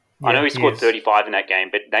 Yeah, I know he scored 35 in that game,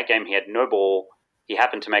 but that game he had no ball. He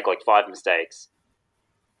happened to make like 5 mistakes.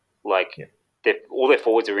 Like, all their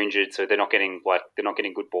forwards are injured, so they're not getting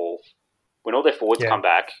good ball. When all their forwards come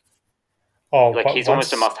back, he's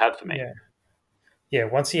almost a must-have for me. Yeah.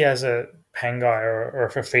 Once he has a Pangai or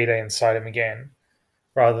a Fafita inside him again,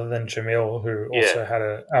 rather than Jamil, who also had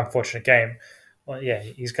an unfortunate game, well, yeah,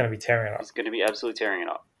 he's going to be tearing it up. He's going to be absolutely tearing it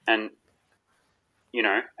up, and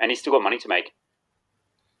and he's still got money to make.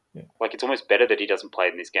 Yeah. Like, it's almost better that he doesn't play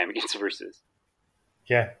in this game against the Roosters.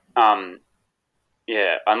 Yeah.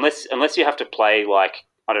 Yeah, unless you have to play, like,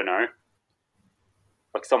 I don't know,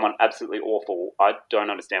 like someone absolutely awful, I don't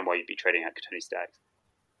understand why you'd be trading out Kotoni Staggs.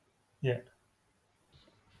 Yeah.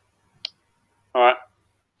 All right.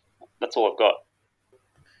 That's all I've got.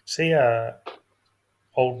 See,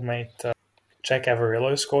 old mate Jake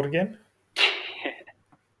Averillo scored again.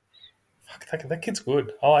 Fuck, that kid's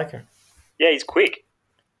good. I like him. Yeah, he's quick.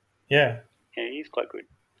 Yeah. Yeah, he's quite good.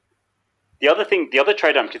 The other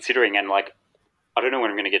trade I'm considering, and like, I don't know when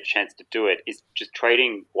I'm going to get a chance to do it, is just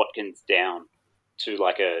trading Watkins down to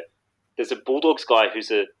like there's a Bulldogs guy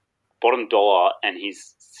who's a bottom dollar and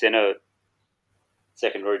he's center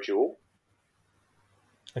second row dual.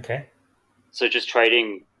 Okay. So just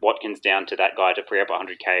trading Watkins down to that guy to free up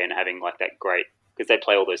 100k and having like that great, because they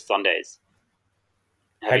play all those Sundays.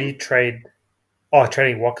 How do you trade? Oh,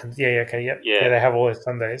 trading Watkins. Yeah, okay, yep. Yeah. They have all those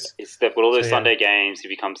Sundays. They've got all those Sunday games. He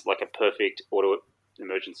becomes like a perfect auto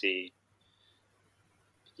emergency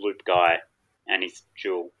loop guy, and he's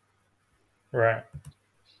dual. Right.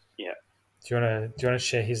 Yeah. Do you want to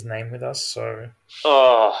share his name with us? So.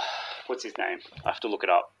 Oh, what's his name? I have to look it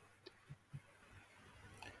up.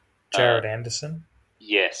 Jared Anderson?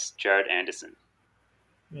 Yes, Jared Anderson.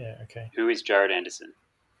 Yeah, okay. Who is Jared Anderson?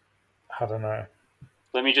 I don't know.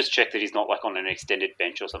 Let me just check that he's not like on an extended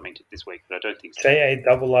bench or something this week, but I don't think so. Jarred.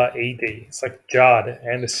 It's like Jared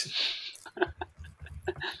Anderson.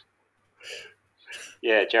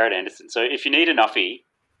 Yeah, Jared Anderson. So if you need a nuffy,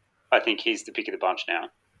 I think he's the pick of the bunch now.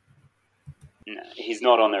 No, he's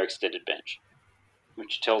not on their extended bench,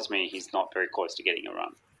 which tells me he's not very close to getting a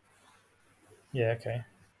run. Yeah, okay.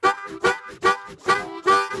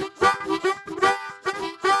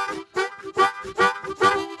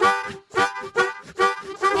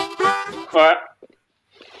 All right.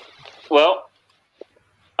 Well,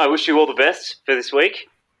 I wish you all the best for this week.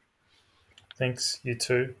 Thanks, you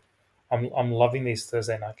too. I'm loving these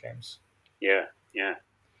Thursday night games. Yeah.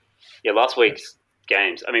 Last week's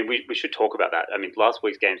games. I mean, we should talk about that. I mean, last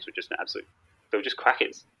week's games were just they were just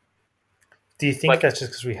crackers. Do you think that's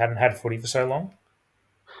just because we hadn't had footy for so long?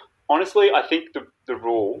 Honestly, I think the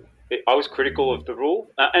rule. I was critical of the rule,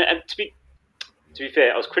 and to be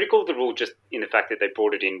fair, I was critical of the rule just in the fact that they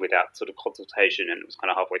brought it in without sort of consultation, and it was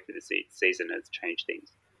kind of halfway through the season and it's changed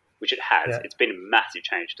things, which it has. Yeah. It's been a massive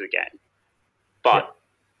change to the game, but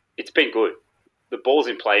it's been good. The ball's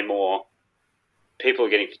in play more. People are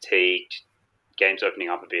getting fatigued. Game's opening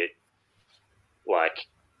up a bit. Like,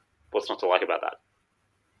 what's not to like about that?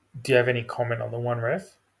 Do you have any comment on the one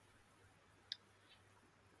ref?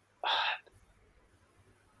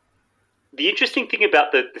 The interesting thing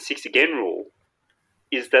about the 6 again rule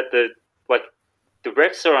is that the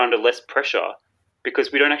refs are under less pressure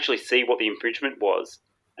because we don't actually see what the infringement was,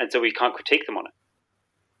 and so we can't critique them on it.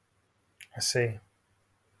 I see.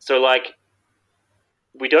 So, like,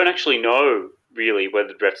 we don't actually know really whether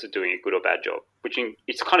the refs are doing a good or bad job, which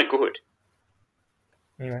it's kind of good.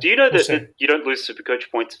 Yeah, do you know that you don't lose Supercoach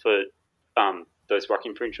points for those ruck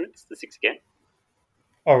infringements, the 6 again?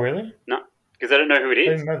 Oh, really? No, because I don't know who it is.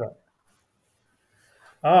 I didn't know that.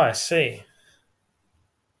 Oh, I see.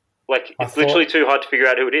 Like, it's literally too hard to figure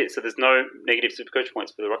out who it is, so there's no negative Supercoach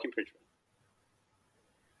points for the ruck infringement.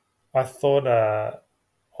 I thought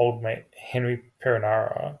old mate Henry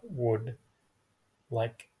Perinara would,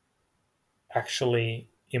 like, actually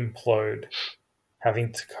implode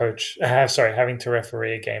having to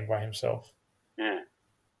referee a game by himself. Yeah.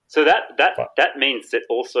 So that means that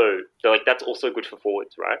also, that's also good for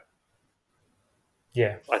forwards, right?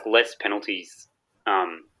 Yeah. Like, less penalties,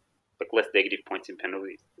 less negative points in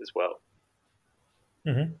penalties as well.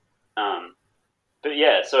 Mm-hmm. But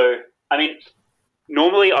yeah, so, I mean,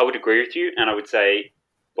 normally I would agree with you, and I would say,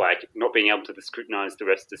 like, not being able to scrutinize the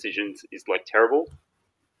refs' decisions is, like, terrible.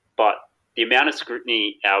 but the amount of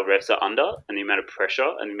scrutiny our refs are under, and the amount of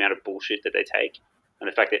pressure, and the amount of bullshit that they take, and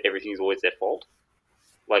the fact that everything is always their fault,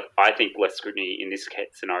 like I think less scrutiny in this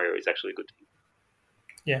scenario is actually a good thing.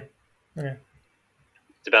 Yeah. Okay.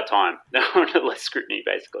 It's about time. Less scrutiny,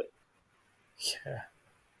 basically.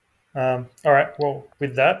 Yeah. All right. Well,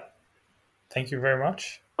 with that, thank you very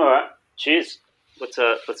much. All right. Cheers. Let's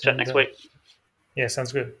chat next week. Yeah,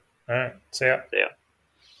 sounds good. All right. See ya. See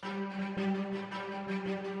ya.